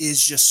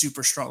is just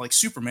super strong. Like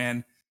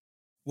Superman,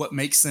 what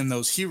makes them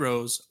those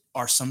heroes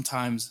are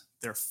sometimes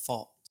their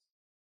fault.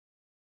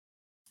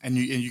 And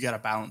you got to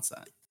balance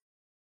that.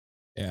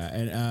 Yeah,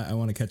 and I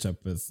want to catch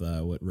up with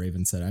what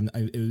Raven said.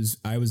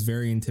 I was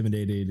very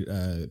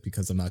intimidated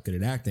because I'm not good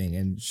at acting,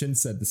 and Shin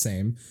said the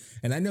same.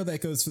 And I know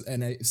that goes.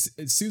 And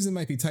Susan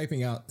might be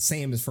typing out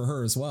same as for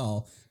her as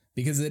well,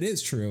 because it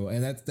is true,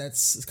 and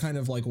that's kind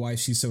of like why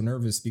she's so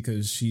nervous,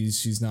 because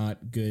she's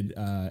not good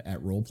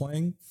at role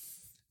playing.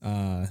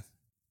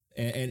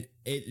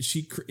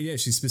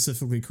 She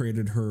specifically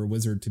created her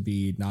wizard to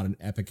be not an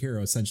epic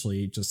hero,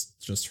 essentially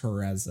just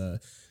her as a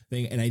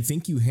thing. And I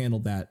think you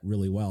handled that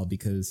really well,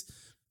 because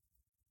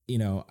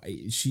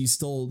she's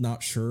still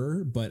not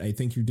sure, but I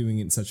think you're doing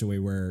it in such a way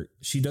where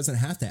she doesn't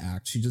have to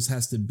act. She just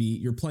has to be,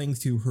 you're playing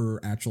through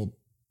her actual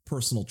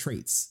personal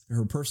traits,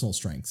 her personal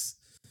strengths,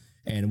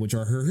 and which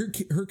are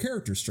her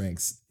character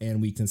strengths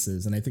and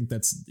weaknesses. And I think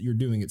you're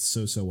doing it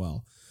so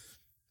well.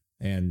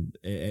 And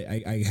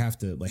I have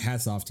to, like,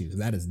 hats off to you.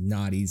 That is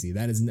not easy.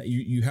 That is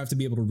you have to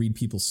be able to read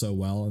people so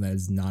well, and that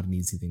is not an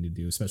easy thing to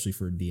do, especially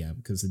for a DM,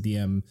 because a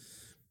DM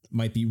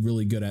might be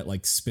really good at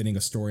like spinning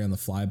a story on the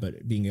fly,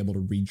 but being able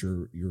to read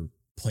your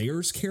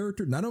player's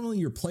character, not only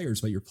your players,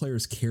 but your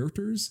players'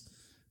 characters.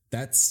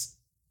 That's,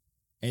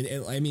 and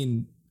I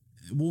mean,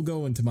 we'll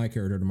go into my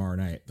character tomorrow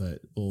night,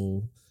 but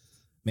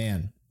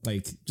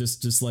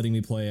just letting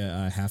me play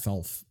a half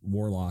elf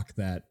warlock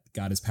that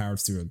got his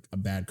powers through a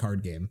bad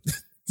card game.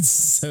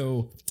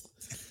 So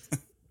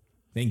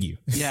thank you.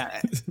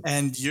 Yeah.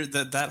 And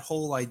that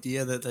whole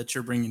idea that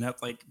you're bringing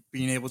up, like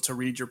being able to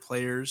read your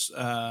players,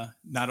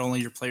 not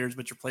only your players,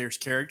 but your players'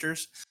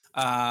 characters.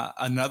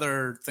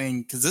 Another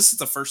thing, because this is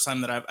the first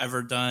time that I've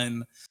ever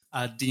done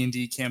a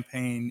D&D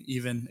campaign.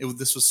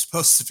 This was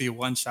supposed to be a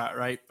one shot,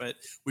 right? But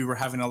we were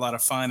having a lot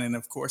of fun. And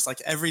of course,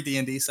 like every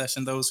D&D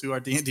session, those who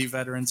are D&D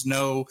veterans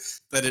know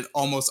that it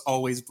almost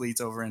always bleeds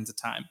over into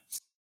time.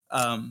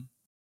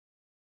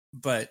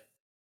 But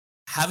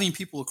having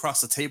people across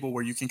the table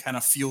where you can kind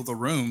of feel the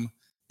room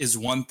is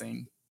one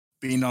thing.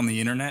 Being on the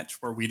internet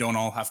where we don't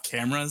all have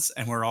cameras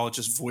and we're all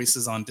just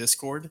voices on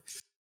Discord,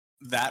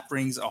 that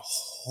brings a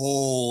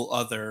whole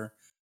other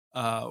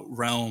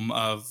realm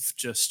of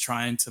just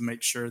trying to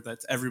make sure that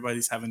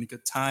everybody's having a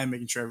good time,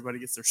 making sure everybody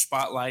gets their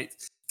spotlight.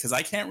 Because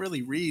I can't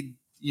really read,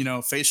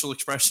 facial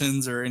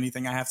expressions or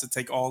anything. I have to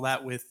take all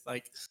that with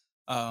like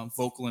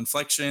vocal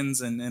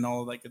inflections and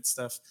all of that good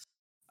stuff.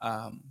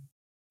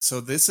 So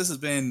this has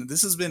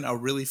been a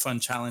really fun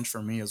challenge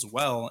for me as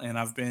well, and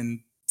I've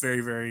been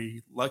very,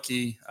 very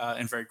lucky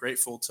and very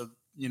grateful to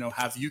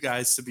have you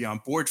guys to be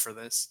on board for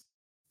this,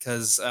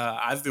 because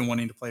I've been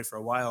wanting to play for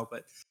a while,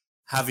 but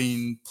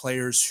having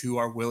players who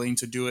are willing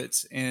to do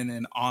it in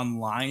an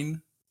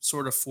online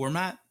sort of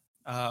format,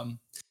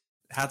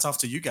 hats off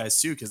to you guys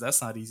too, because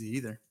that's not easy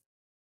either.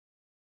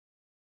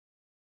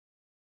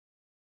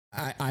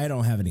 I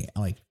don't have any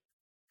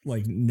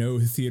like no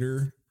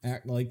theater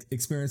like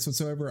experience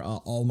whatsoever.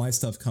 All my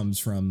stuff comes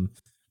from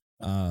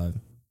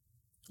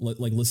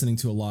like listening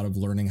to a lot of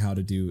learning how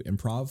to do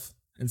improv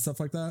and stuff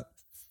like that.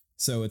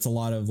 So it's a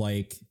lot of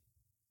like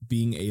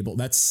being able,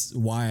 that's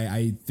why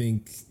I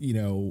think,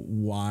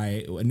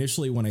 why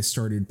initially when I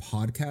started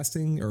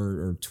podcasting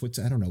or Twitch,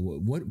 I don't know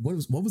what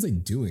was I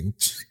doing?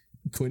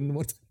 Quinn,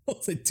 what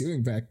was I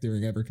doing back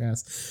during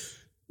Evercast?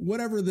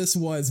 Whatever this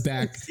was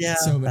back. Yeah.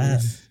 So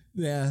many,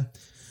 yeah.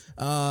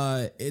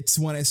 It's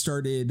when I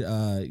started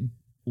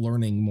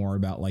learning more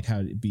about like how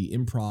to be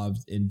improv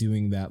and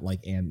doing that,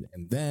 like and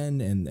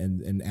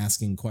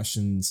asking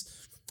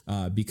questions,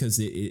 because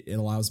it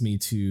allows me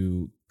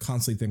to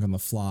constantly think on the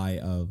fly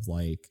of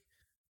like,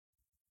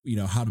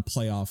 how to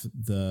play off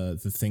the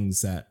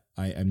things that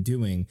I am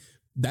doing.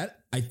 That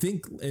I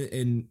think,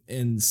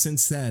 and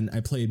since then I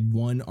played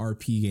one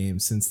RP game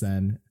since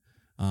then,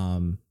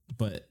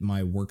 but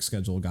my work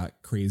schedule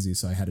got crazy,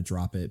 so I had to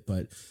drop it.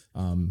 But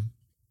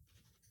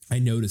I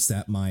noticed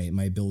that my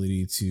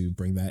ability to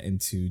bring that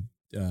into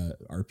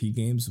RP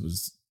games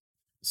was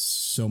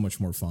so much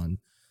more fun.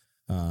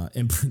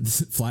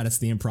 Flatus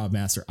the improv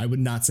master. I would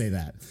not say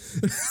that.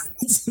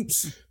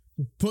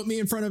 Put me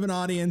in front of an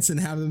audience and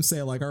have them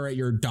say like, all right,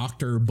 you're a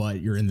doctor,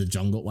 but you're in the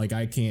jungle. Like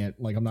I can't,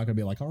 like, I'm not gonna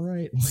be like, all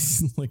right.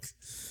 Like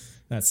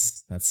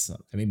that's, I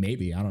mean,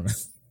 maybe, I don't know.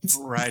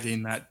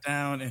 Writing that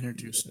down,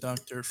 introduce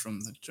doctor from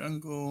the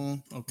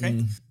jungle. Okay.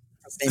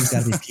 His name's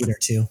gotta be Peter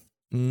too.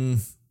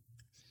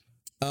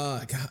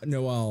 God,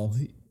 Noel,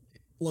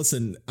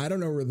 listen, I don't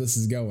know where this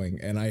is going,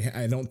 and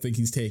I don't think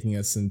he's taking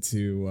us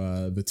into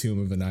the Tomb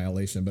of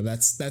Annihilation, but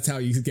that's how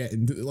you get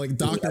into, like,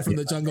 Doctor from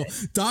the Jungle.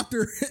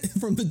 Doctor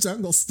from the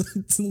Jungle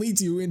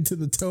leads you into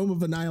the Tomb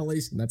of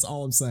Annihilation. That's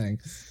all I'm saying.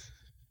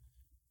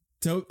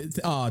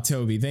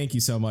 Toby, thank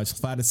you so much.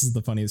 Flatus is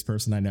the funniest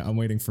person I know. I'm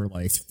waiting for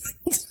like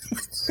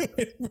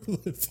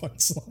the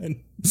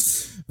punchline.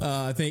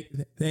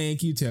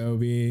 Thank you,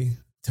 Toby.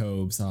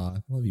 Tobes,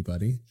 love you,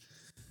 buddy.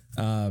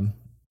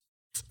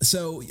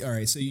 So all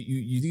right, so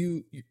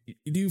you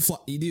do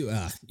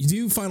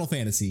Final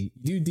Fantasy,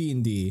 you do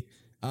D&D.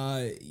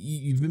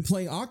 You've been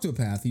playing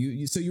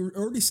Octopath. So you're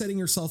already setting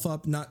yourself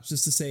up not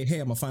just to say, hey,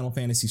 I'm a Final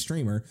Fantasy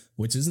streamer,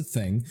 which is a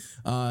thing.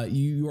 Do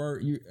you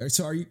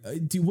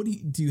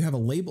have a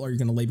label? Are you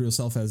going to label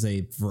yourself as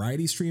a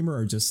variety streamer,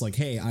 or just like,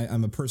 hey,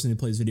 I'm a person who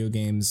plays video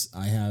games.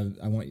 I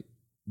want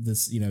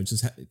this,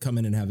 just come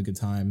in and have a good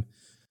time,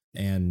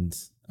 and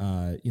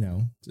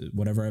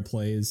whatever I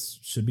play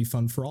should be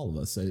fun for all of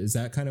us. Is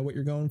that kind of what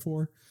you're going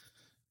for?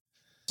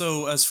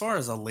 So as far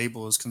as a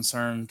label is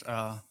concerned,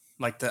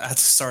 like at the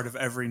start of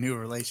every new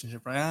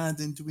relationship, right?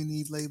 Do we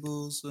need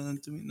labels?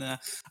 Nah,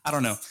 I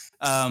don't know.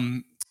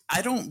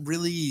 I don't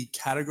really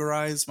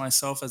categorize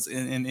myself as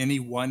in any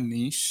one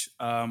niche.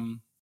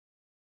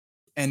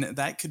 And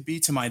that could be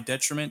to my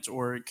detriment,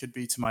 or it could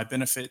be to my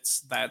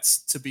benefits.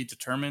 That's to be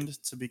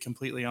determined, to be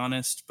completely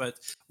honest. But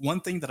one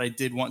thing that I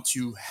did want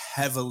to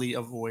heavily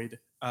avoid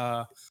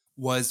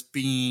was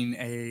being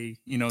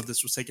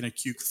this was taking a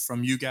cue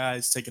from you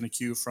guys, taking a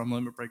cue from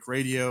Limit Break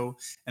Radio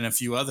and a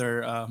few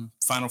other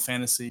Final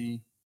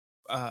Fantasy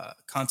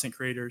content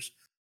creators,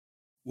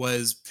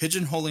 was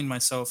pigeonholing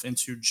myself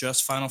into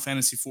just Final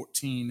Fantasy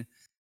 14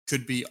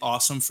 could be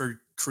awesome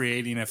for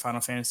creating a Final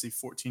Fantasy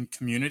 14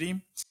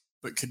 community,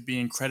 but could be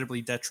incredibly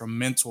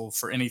detrimental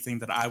for anything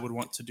that I would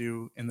want to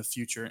do in the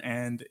future.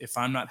 And if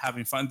I'm not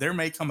having fun, there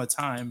may come a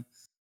time,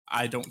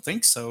 I don't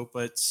think so,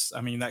 but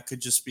I mean, that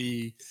could just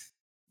be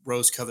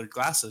rose-colored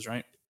glasses,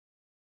 right?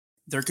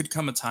 There could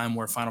come a time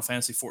where Final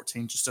Fantasy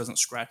 14 just doesn't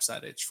scratch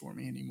that itch for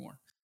me anymore.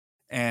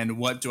 And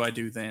what do I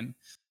do then?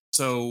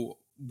 So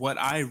what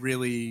I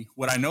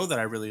know that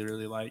I really,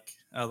 really like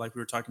we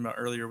were talking about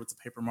earlier with the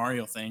Paper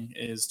Mario thing,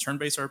 is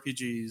turn-based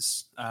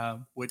RPGs,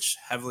 which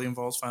heavily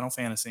involves Final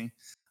Fantasy.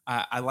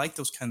 I like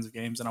those kinds of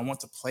games, and I want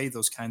to play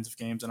those kinds of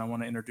games, and I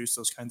want to introduce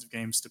those kinds of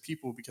games to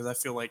people, because I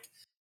feel like,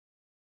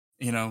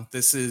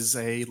 this is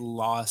a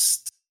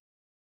lost,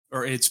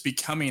 or it's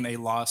becoming a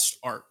lost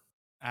art,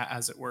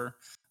 as it were.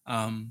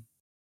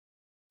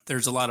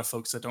 There's a lot of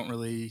folks that don't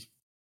really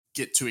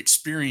get to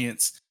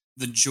experience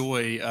the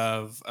joy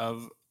of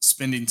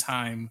spending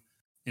time,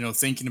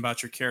 thinking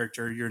about your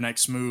character, your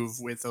next move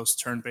with those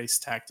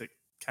turn-based tactic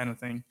kind of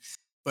thing.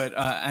 But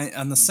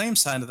on the same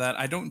side of that,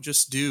 I don't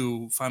just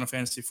do Final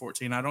Fantasy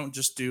 14. I don't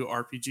just do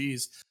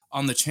RPGs.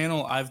 On the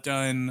channel, I've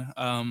done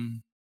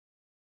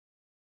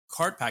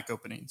card pack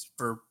openings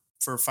for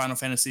Final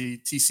Fantasy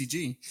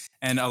TCG.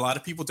 And a lot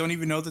of people don't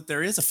even know that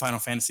there is a Final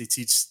Fantasy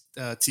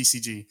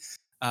TCG.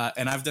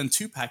 And I've done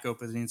 2 pack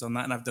openings on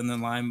that, and I've done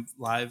them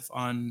live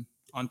on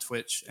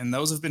Twitch. And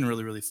those have been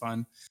really, really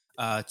fun.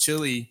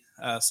 Chili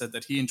said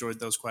that he enjoyed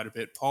those quite a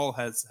bit. Paul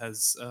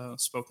has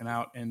spoken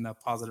out in a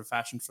positive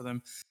fashion for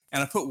them.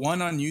 And I put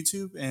one on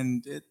YouTube,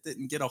 and it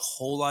didn't get a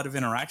whole lot of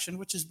interaction,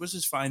 which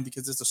is fine,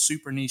 because it's a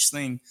super niche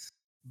thing.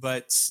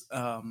 But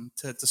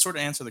to sort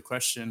of answer the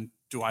question,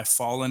 do I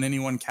fall in any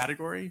one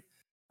category?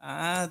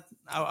 I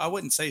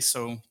wouldn't say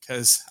so,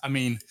 because I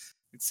mean,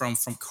 from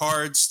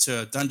cards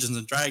to Dungeons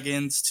and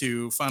Dragons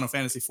to Final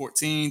Fantasy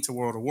 14 to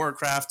World of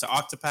Warcraft to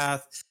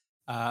Octopath.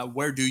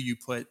 Where do you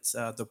put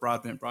the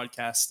Broadbent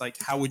Broadcast? Like,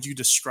 how would you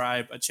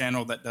describe a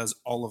channel that does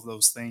all of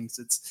those things?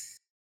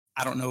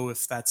 I don't know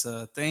if that's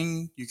a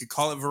thing. You could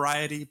call it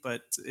variety,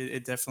 but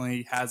it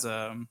definitely has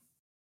a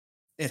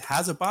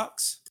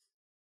box.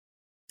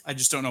 I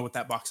just don't know what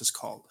that box is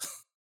called.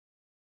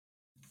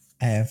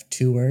 I have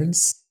 2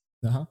 words.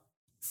 Uh-huh.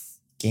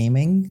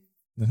 Gaming.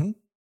 Uh-huh.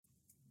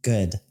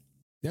 Good.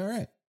 Yeah, all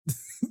right.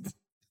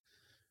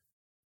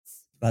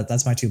 But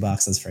that's my 2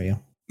 boxes for you.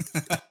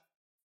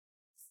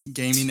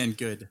 Gaming and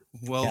good.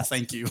 Well, Yeah.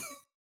 Thank you.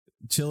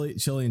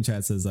 Chili in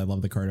chat says, I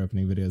love the card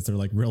opening videos. They're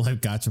like real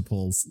life gotcha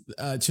pulls.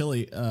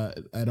 Chili,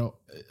 I don't,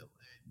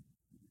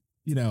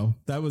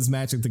 that was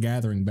Magic the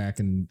Gathering back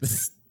in.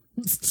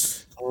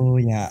 Oh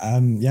yeah.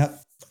 Yep.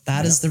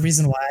 That is the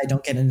reason why I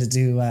don't get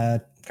into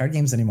card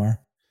games anymore.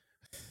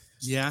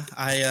 Yeah,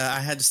 I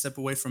had to step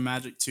away from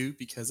Magic too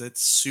because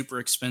it's super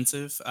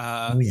expensive.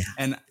 Oh yeah.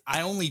 And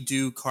I only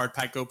do card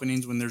pack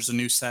openings when there's a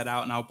new set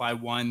out, and I'll buy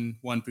one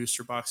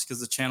booster box because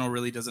the channel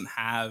really doesn't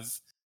have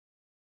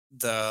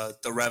the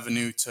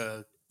revenue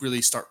to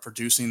really start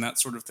producing that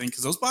sort of thing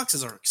because those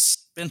boxes are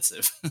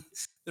expensive.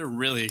 They're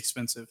really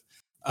expensive.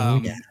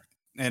 Oh yeah.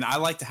 And I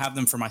like to have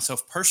them for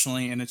myself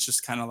personally, and it's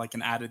just kind of like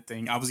an added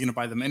thing. I was going to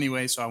buy them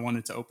anyway, so I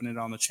wanted to open it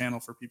on the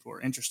channel for people who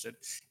are interested.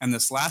 And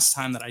this last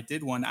time that I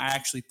did one, I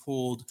actually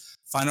pulled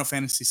Final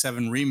Fantasy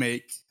VII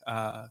Remake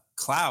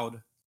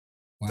Cloud,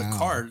 the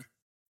card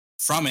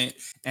from it,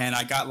 and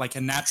I got like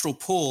a natural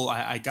pull.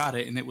 I got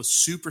it, and it was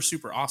super,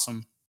 super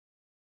awesome.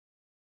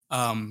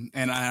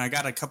 And I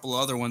got a couple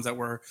of other ones that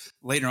were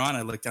later on.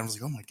 I looked down, I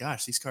was like, oh my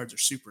gosh, these cards are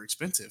super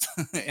expensive.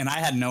 And I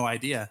had no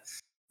idea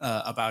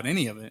about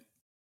any of it.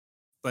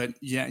 But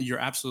yeah, you're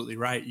absolutely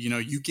right.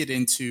 You get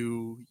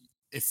into,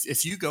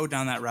 if you go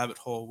down that rabbit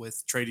hole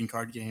with trading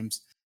card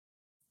games,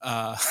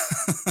 that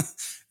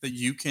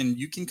you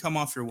can come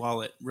off your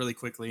wallet really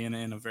quickly in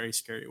a very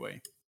scary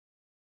way.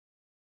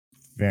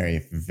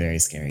 Very, very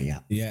scary. Yeah.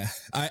 Yeah.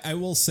 I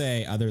will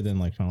say, other than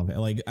like Final Fantasy,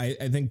 like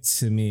I think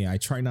to me, I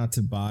try not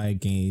to buy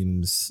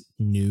games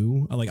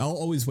new. Like I'll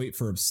always wait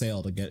for a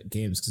sale to get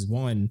games. Cause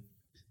one,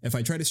 if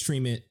I try to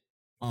stream it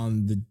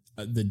on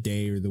the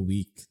day or the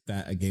week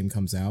that a game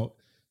comes out,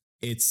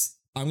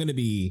 I'm going to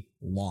be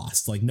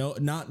lost. Like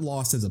not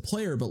lost as a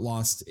player, but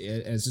lost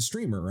as a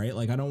streamer, right?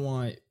 Like I don't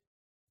want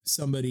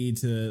somebody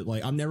to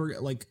like, I'm never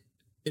like,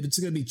 it's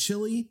going to be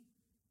Chili,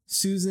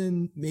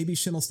 Susan, maybe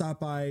Shin will stop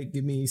by,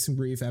 give me some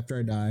grief after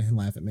I die and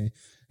laugh at me.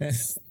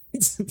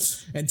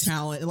 And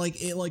Talent,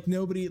 like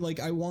nobody, like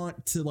I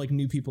want to like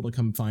new people to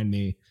come find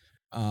me.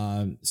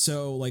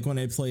 So like when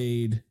I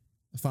played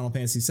Final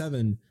Fantasy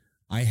VII,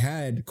 I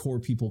had core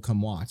people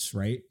come watch,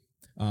 right?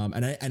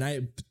 And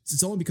I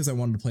it's only because I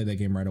wanted to play that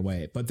game right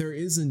away. But there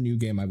is a new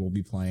game I will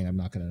be playing. I'm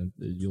not gonna.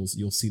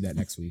 You'll see that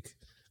next week.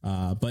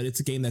 But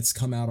it's a game that's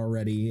come out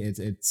already.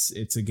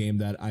 It's a game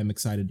that I'm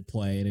excited to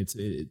play, and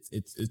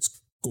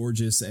it's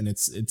gorgeous and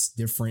it's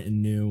different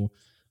and new.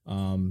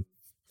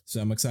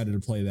 So I'm excited to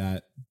play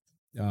that.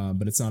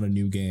 But it's not a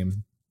new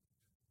game.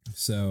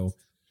 So,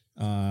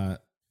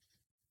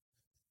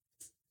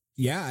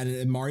 yeah,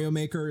 and Mario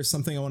Maker is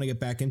something I want to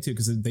get back into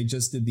because they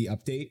just did the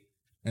update.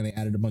 And they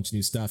added a bunch of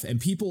new stuff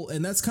and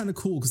that's kind of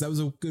cool because that was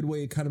a good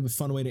way, kind of a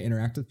fun way to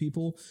interact with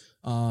people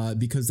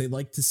because they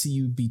like to see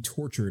you be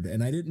tortured.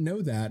 And I didn't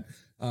know that.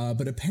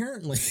 But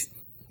apparently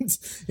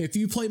if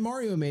you play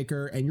Mario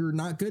Maker and you're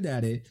not good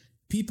at it,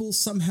 people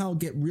somehow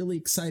get really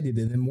excited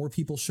and then more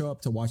people show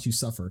up to watch you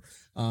suffer.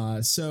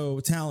 So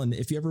Talon,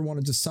 if you ever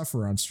want to just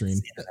suffer on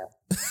stream,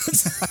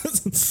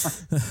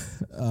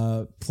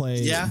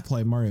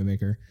 play Mario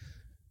Maker.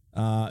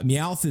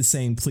 Meowth is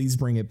saying, please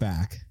bring it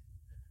back.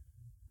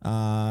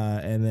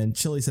 And then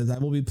Chili says, I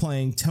will be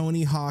playing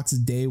Tony Hawk's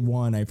Day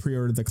One. I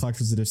pre-ordered the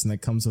collector's edition that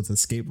comes with a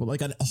skateboard,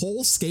 like a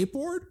whole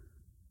skateboard.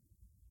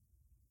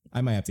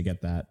 I might have to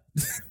get that.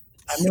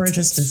 I'm more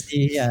interested to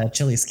see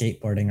Chili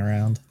skateboarding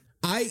around.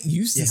 I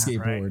used to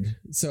skateboard,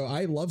 right? So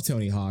I love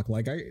Tony Hawk.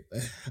 Like I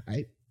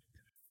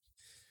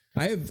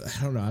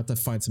don't know. I have to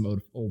find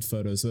some old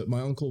photos. But my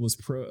uncle was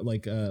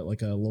like a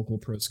local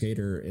pro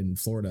skater in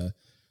Florida,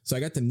 so I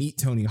got to meet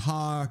Tony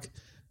Hawk.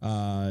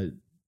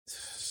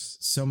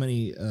 So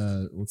many,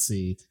 let's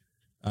see,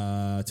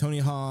 Tony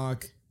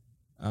Hawk,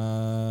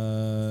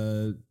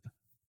 Bob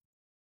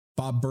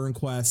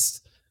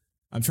Burnquist.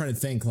 I'm trying to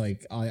think,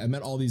 like, I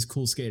met all these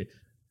cool skaters.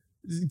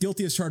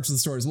 Guilty as charged in the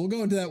stories. We'll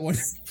go into that one.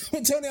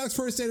 When Tony Hawk's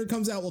Pro Skater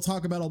comes out, we'll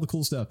talk about all the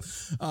cool stuff.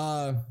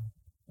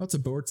 That's a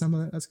board. Some of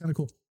that. That's kind of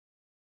cool.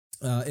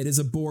 It is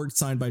a board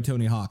signed by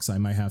Tony Hawk, so I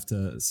might have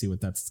to see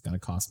what that's going to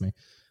cost me.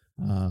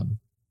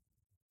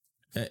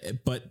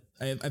 But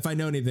if I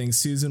know anything,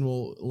 Susan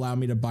will allow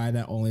me to buy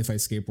that only if I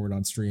skateboard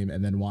on stream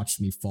and then watch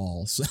me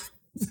fall. So,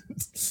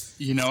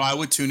 I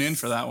would tune in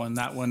for that one.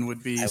 That one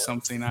would be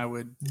something I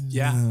would.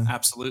 Yeah,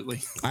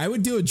 absolutely. I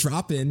would do a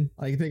drop in.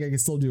 I think I can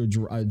still do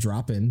a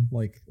drop in,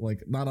 like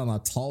not on a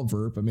tall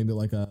vert, but maybe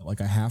like a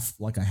half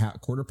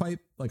quarter pipe,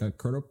 like a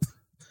quarter.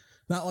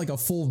 not like a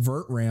full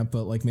vert ramp,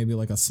 but like maybe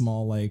like a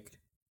small like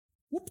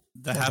whoop,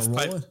 The like a half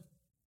pipe. roller.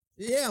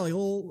 Yeah, like a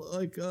little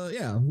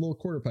a little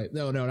quarter pipe.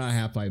 No, not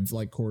half pipe,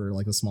 like quarter,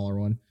 like a smaller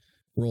one.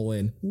 Roll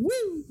in.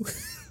 Woo!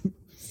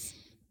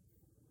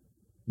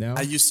 No.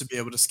 I used to be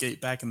able to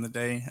skate back in the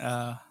day.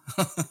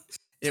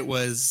 It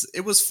was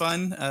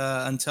fun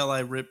until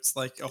I ripped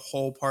like a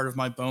whole part of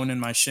my bone in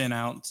my shin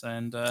out,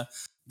 and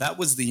that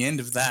was the end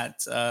of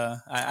that.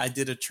 I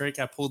did a trick.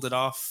 I pulled it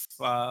off.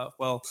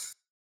 Well,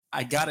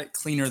 I got it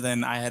cleaner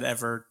than I had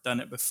ever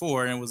done it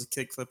before, and it was a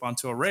kickflip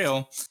onto a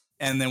rail.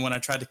 And then when I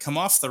tried to come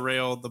off the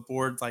rail, the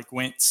board like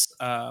went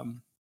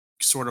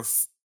sort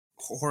of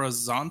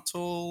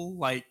horizontal,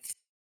 like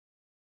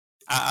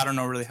I don't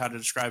know really how to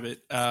describe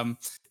it.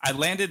 I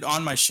landed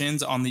on my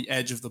shins on the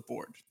edge of the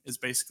board is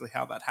basically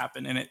how that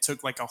happened. And it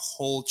took like a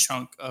whole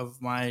chunk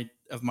of my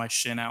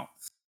shin out.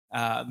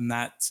 And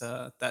that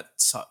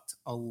sucked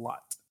a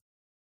lot.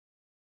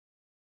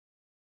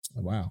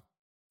 Wow.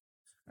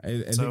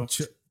 I think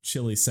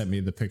Chili sent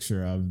me the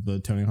picture of the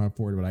Tony Hawk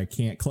board, but I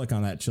can't click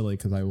on that, Chili,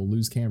 because I will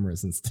lose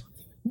cameras and stuff.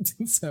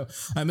 So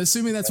I'm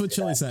assuming that's what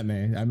Chili sent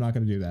me. I'm not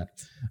going to do that.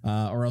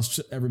 Or else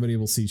everybody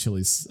will see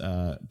Chili's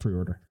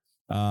pre-order.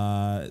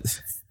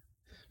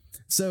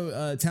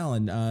 So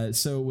Talon,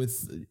 so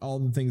with all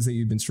the things that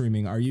you've been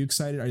streaming, are you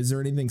excited? Is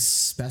there anything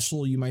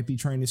special you might be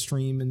trying to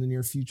stream in the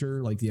near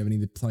future? Like, do you have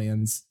any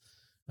plans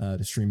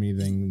to stream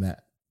anything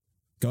that?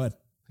 Go ahead.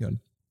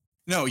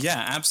 No,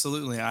 yeah,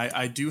 absolutely.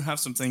 I do have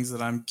some things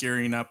that I'm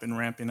gearing up and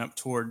ramping up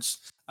towards.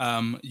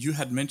 You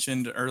had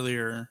mentioned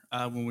earlier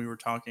when we were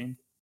talking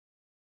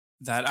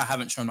that I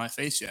haven't shown my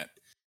face yet.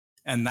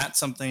 And that's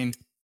something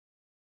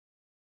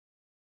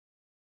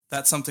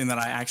that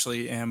I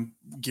actually am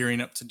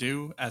gearing up to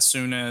do as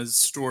soon as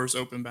stores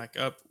open back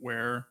up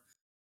where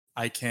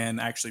I can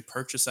actually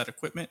purchase that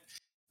equipment.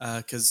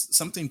 Because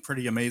something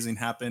pretty amazing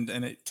happened,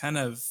 and it kind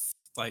of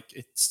like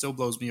it still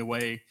blows me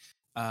away.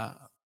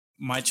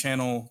 My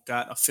channel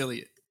got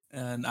affiliate,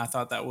 and I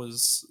thought that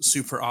was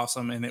super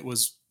awesome. And it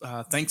was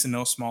thanks in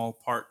no small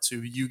part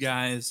to you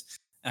guys,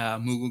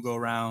 Moogle Go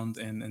Around,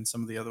 and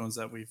some of the other ones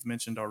that we've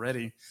mentioned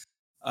already.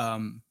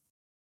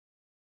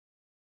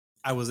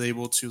 I was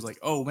able to like,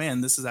 oh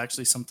man, this is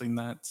actually something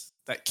that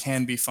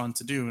can be fun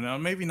to do. Now,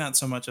 maybe not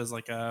so much as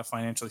like a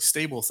financially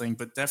stable thing,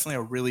 but definitely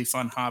a really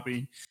fun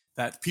hobby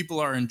that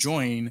people are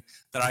enjoying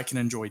that I can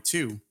enjoy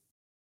too.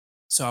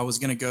 So I was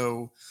going to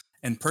go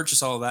and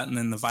purchase all of that, and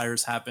then the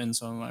virus happened,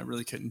 so I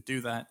really couldn't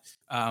do that.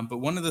 But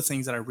one of the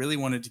things that I really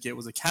wanted to get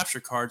was a capture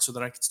card so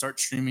that I could start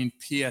streaming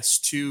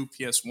PS2,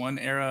 PS1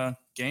 era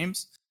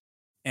games.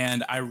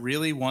 And I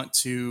really want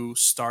to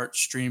start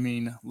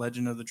streaming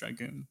Legend of the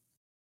Dragoon.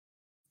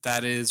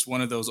 That is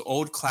one of those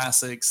old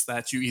classics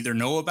that you either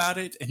know about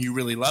it and you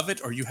really love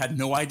it, or you had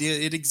no idea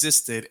it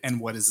existed. And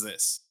what is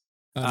this?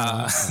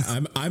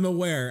 I'm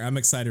aware. I'm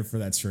excited for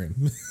that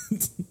stream.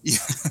 Yeah.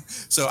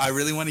 So I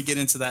really want to get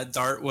into that.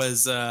 Dart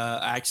was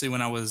actually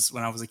when I was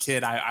a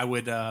kid, I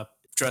would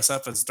dress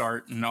up as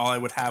Dart, and all I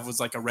would have was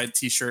like a red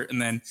t-shirt,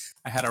 and then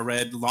I had a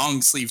red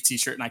long sleeve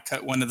t-shirt, and I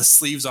cut one of the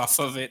sleeves off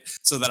of it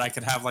so that I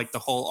could have like the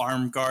whole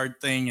arm guard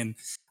thing. And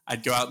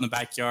I'd go out in the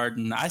backyard,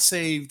 and I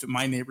saved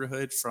my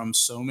neighborhood from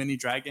so many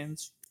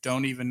dragons.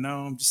 Don't even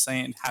know. I'm just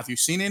saying, have you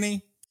seen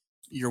any?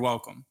 You're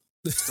welcome.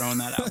 Just throwing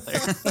that out there.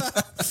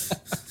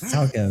 That's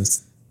how it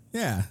goes.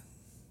 Yeah.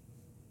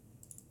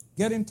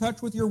 Get in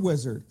touch with your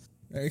wizard.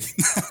 That's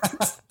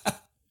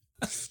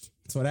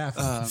what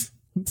happened.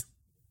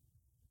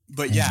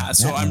 But yeah,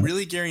 so I'm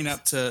really gearing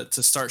up to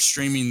start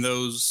streaming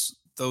those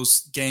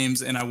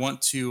games, and I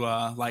want to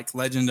like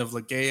Legend of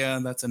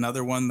Legaia. That's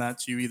another one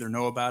that you either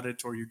know about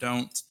it or you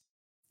don't.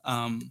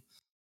 And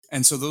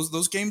so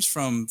those games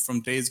from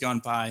days gone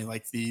by,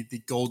 like the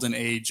golden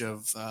age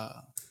of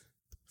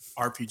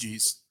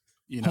RPGs.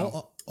 You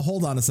know,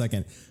 hold on a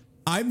second.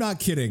 I'm not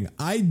kidding.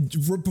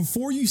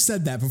 Before you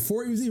said that,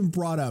 before it was even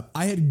brought up,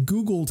 I had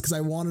Googled because I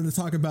wanted to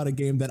talk about a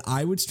game that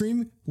I would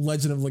stream,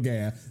 Legend of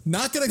Legaia.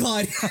 Not gonna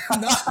lie to you.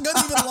 Not gonna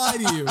even lie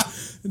to you.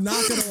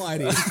 Not gonna lie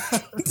to you.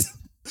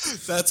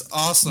 That's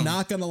awesome.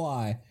 Not gonna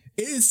lie.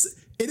 It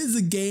is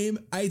a game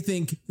I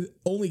think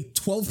only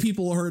 12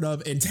 people heard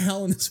of, and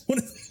Talon is one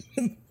of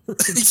them.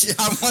 Yeah,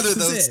 I'm one of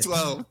those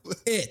 12.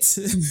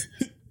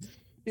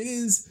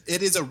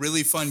 It is a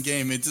really fun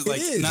game. It's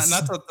like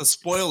not to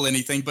spoil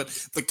anything, but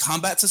the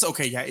combat system.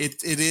 Okay, yeah,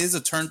 it is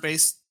a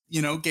turn-based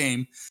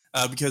game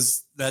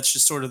because that's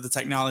just sort of the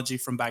technology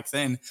from back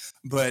then.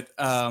 But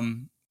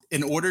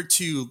in order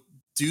to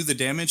do the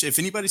damage, if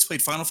anybody's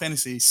played Final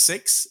Fantasy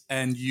VI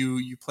and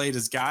you played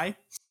as Guy,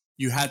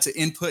 you had to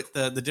input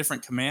the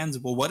different commands.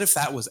 Well, what if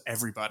that was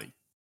everybody?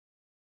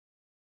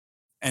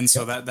 And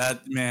so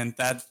that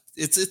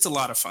it's a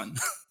lot of fun.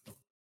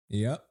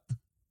 Yep.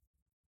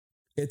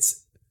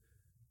 It's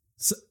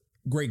a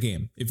great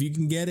game. If you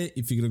can get it,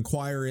 if you can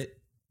acquire it,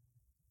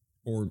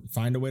 or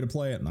find a way to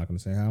play it, I'm not going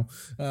to say how.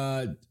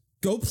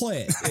 Go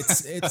play it.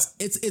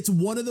 It's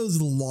one of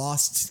those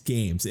lost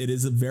games. It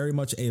is very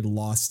much a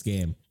lost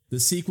game. The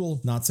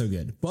sequel, not so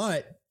good,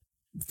 but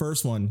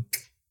first one,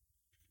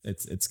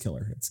 it's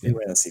killer. It's good.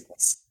 Beware the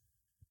sequels.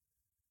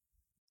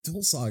 the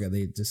whole saga,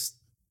 they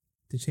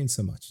changed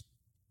so much.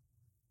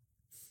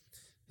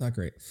 Not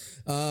great.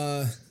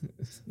 That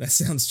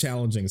sounds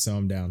challenging, so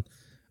I'm down.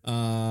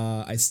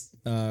 I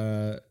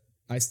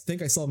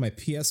think I saw my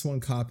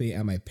PS1 copy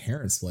at my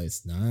parents'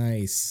 place.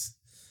 Nice.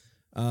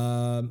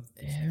 All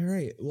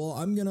right. Well,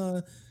 I'm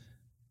gonna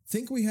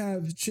think we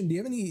have. Shin, do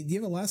you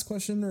have a last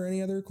question or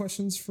any other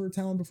questions for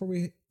Talon before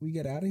we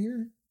get out of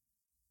here?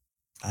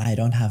 I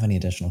don't have any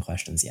additional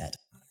questions yet.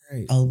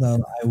 Right.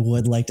 Although I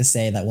would like to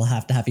say that we'll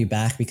have to have you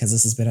back because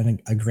this has been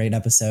a great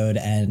episode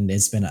and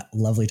it's been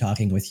lovely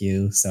talking with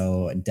you.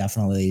 So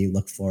definitely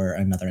look for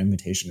another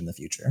invitation in the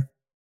future.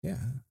 Yeah.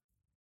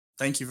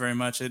 Thank you very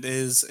much. It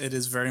is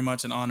very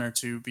much an honor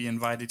to be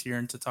invited here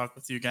and to talk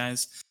with you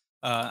guys.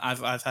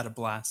 I've had a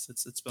blast.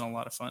 It's been a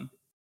lot of fun.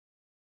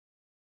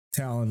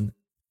 Talon,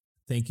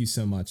 thank you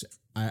so much.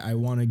 I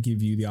want to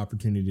give you the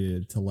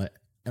opportunity to let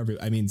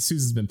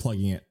Susan's been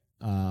plugging it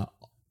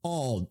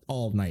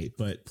all night,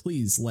 but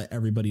please let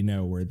everybody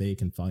know where they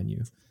can find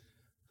you.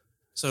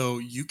 So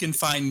you can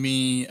find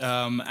me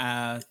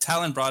at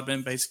Talon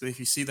Broadbent. Basically, if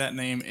you see that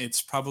name,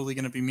 it's probably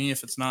going to be me.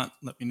 If it's not,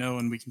 let me know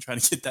and we can try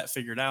to get that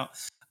figured out.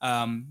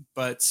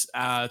 But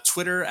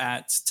Twitter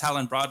at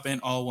Talon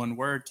Broadbent, all one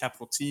word,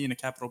 capital T and a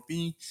capital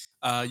B.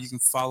 You can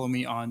follow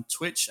me on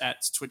Twitch at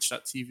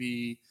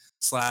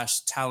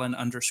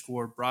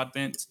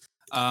twitch.tv/Talon_Broadbent.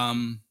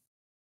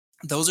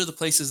 Those are the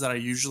places that I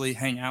usually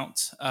hang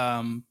out.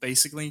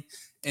 Basically,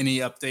 any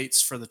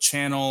updates for the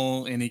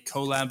channel, any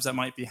collabs that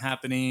might be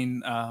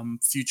happening,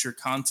 future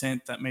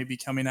content that may be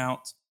coming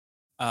out.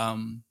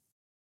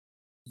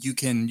 You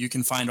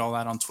can find all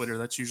that on Twitter.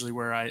 That's usually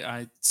where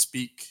I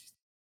speak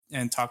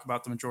and talk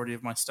about the majority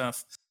of my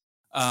stuff.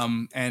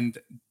 And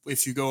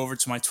if you go over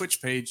to my Twitch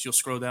page, you'll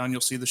scroll down,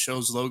 you'll see the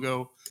show's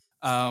logo.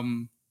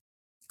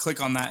 Click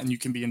on that and you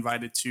can be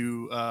invited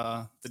to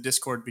the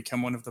Discord,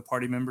 become one of the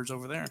party members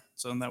over there.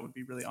 So that would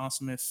be really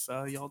awesome if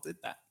y'all did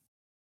that.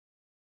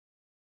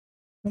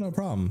 No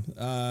problem.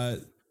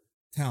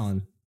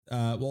 Talon.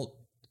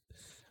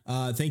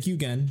 Thank you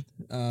again.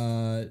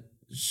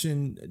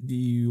 Shin, do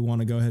you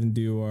want to go ahead and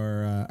do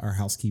our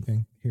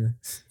housekeeping here?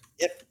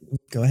 Yep.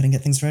 Go ahead and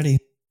get things ready.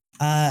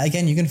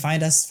 Again, you can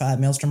find us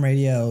at Maelstrom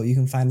Radio. You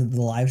can find the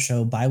live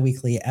show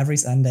bi-weekly every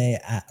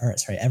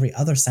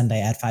other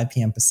Sunday at 5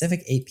 p.m.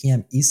 Pacific, 8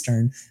 p.m.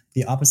 Eastern.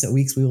 The opposite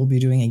weeks, we will be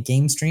doing a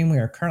game stream. We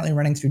are currently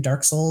running through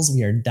Dark Souls.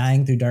 We are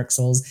dying through Dark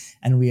Souls,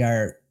 and we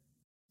are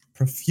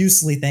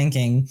profusely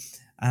thanking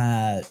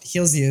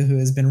Healsyu, who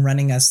has been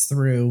running us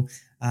through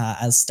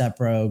as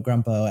Stepbro,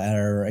 Grumpo,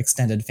 our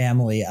extended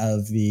family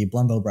of the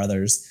Blumbo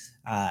brothers.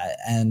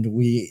 And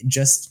we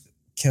just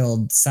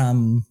killed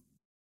some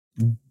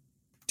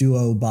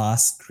duo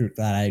boss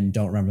that I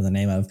don't remember the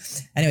name of.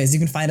 Anyways, you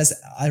can find us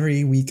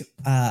every week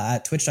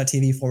at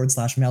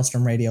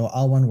twitch.tv/Maelstrom Radio,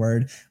 all one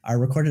word. Our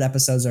recorded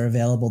episodes are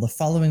available the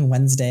following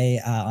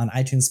Wednesday on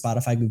iTunes,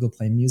 Spotify, Google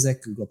Play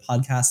Music, Google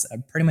Podcasts,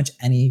 pretty much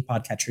any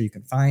podcatcher you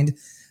can find.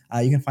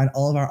 You can find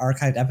all of our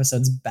archived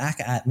episodes back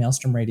at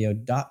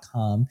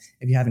maelstromradio.com.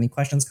 If you have any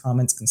questions,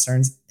 comments,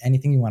 concerns,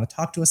 anything you want to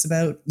talk to us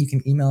about, you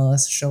can email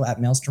us,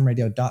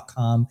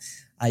 show@maelstromradio.com.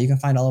 You can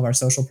find all of our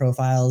social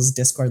profiles,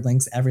 Discord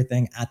links,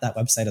 everything at that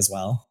website as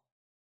well.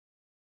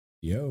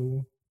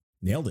 Yo,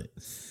 nailed it.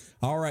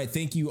 All right.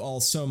 Thank you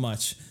all so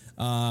much.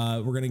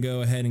 We're going to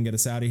go ahead and get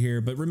us out of here.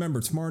 But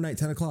remember, tomorrow night,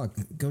 10 o'clock,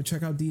 go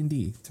check out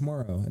D&D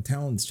tomorrow at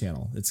Talon's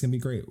channel. It's going to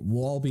be great.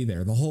 We'll all be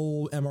there. The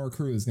whole MR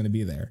crew is going to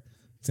be there.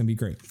 It's going to be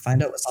great.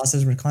 Find out what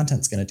Sausage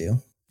Content's going to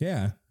do.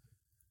 Yeah.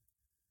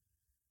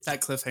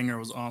 That cliffhanger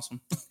was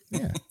awesome.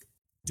 Yeah.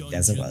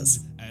 Yes, it was.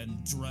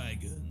 And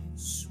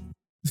Dragons.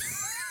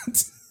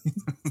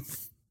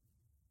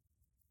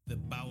 The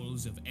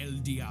bowels of El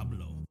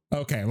Diablo.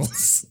 Okay, well,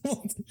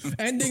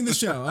 ending the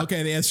show.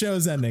 Okay, the show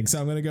is ending, so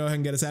I'm going to go ahead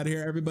and get us out of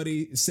here.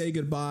 Everybody say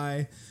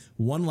goodbye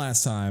one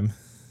last time.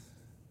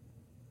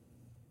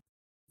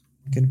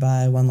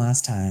 Goodbye one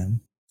last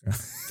time.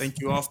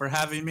 Thank you all for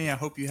having me. I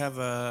hope you have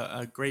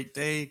a great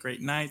day,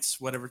 great nights,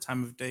 whatever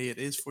time of day it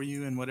is for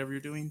you, and whatever you're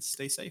doing,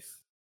 stay safe.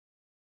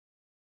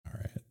 All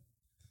right.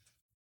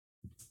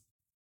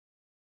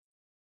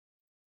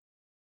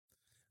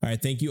 All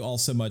right, thank you all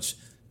so much.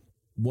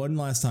 One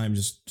last time,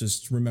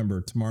 just remember,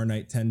 tomorrow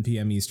night, 10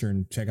 p.m.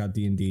 Eastern, check out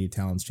D&D,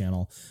 Talon's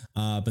channel.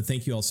 But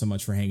thank you all so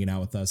much for hanging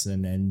out with us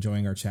and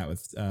enjoying our chat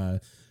with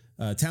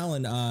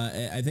Talon.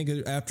 I think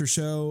after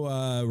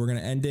show, we're going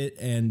to end it,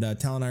 and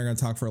Talon and I are going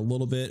to talk for a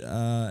little bit,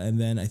 and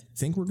then I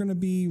think we're going to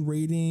be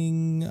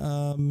rating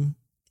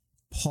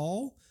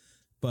Paul.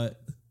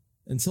 But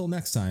until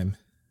next time,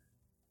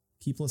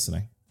 keep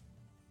listening.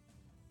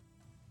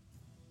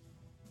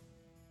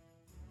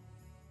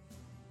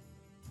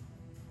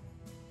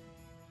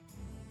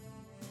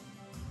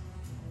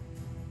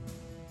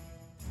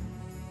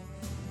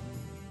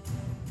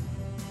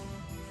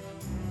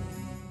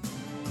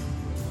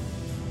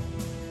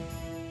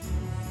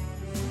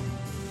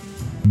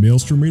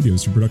 Maelstrom Radio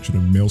is a production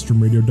of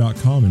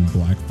MaelstromRadio.com and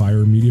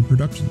Blackfire Media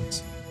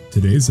Productions.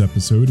 Today's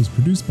episode is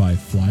produced by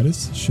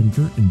Flatus,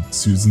 Shinter, and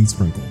Susan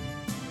Sprinkle.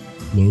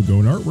 Logo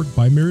and artwork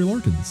by Mary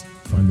Larkins.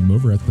 Find them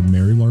over at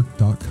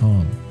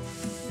themarylark.com.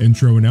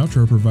 Intro and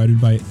outro provided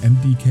by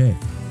MDK.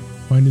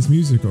 Find his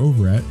music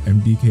over at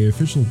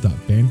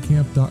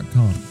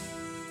mdkofficial.bandcamp.com.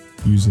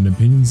 Views and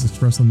opinions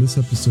expressed on this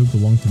episode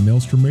belong to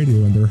Maelstrom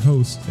Radio and their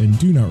hosts and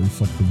do not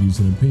reflect the views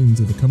and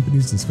opinions of the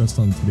companies discussed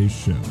on today's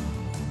show.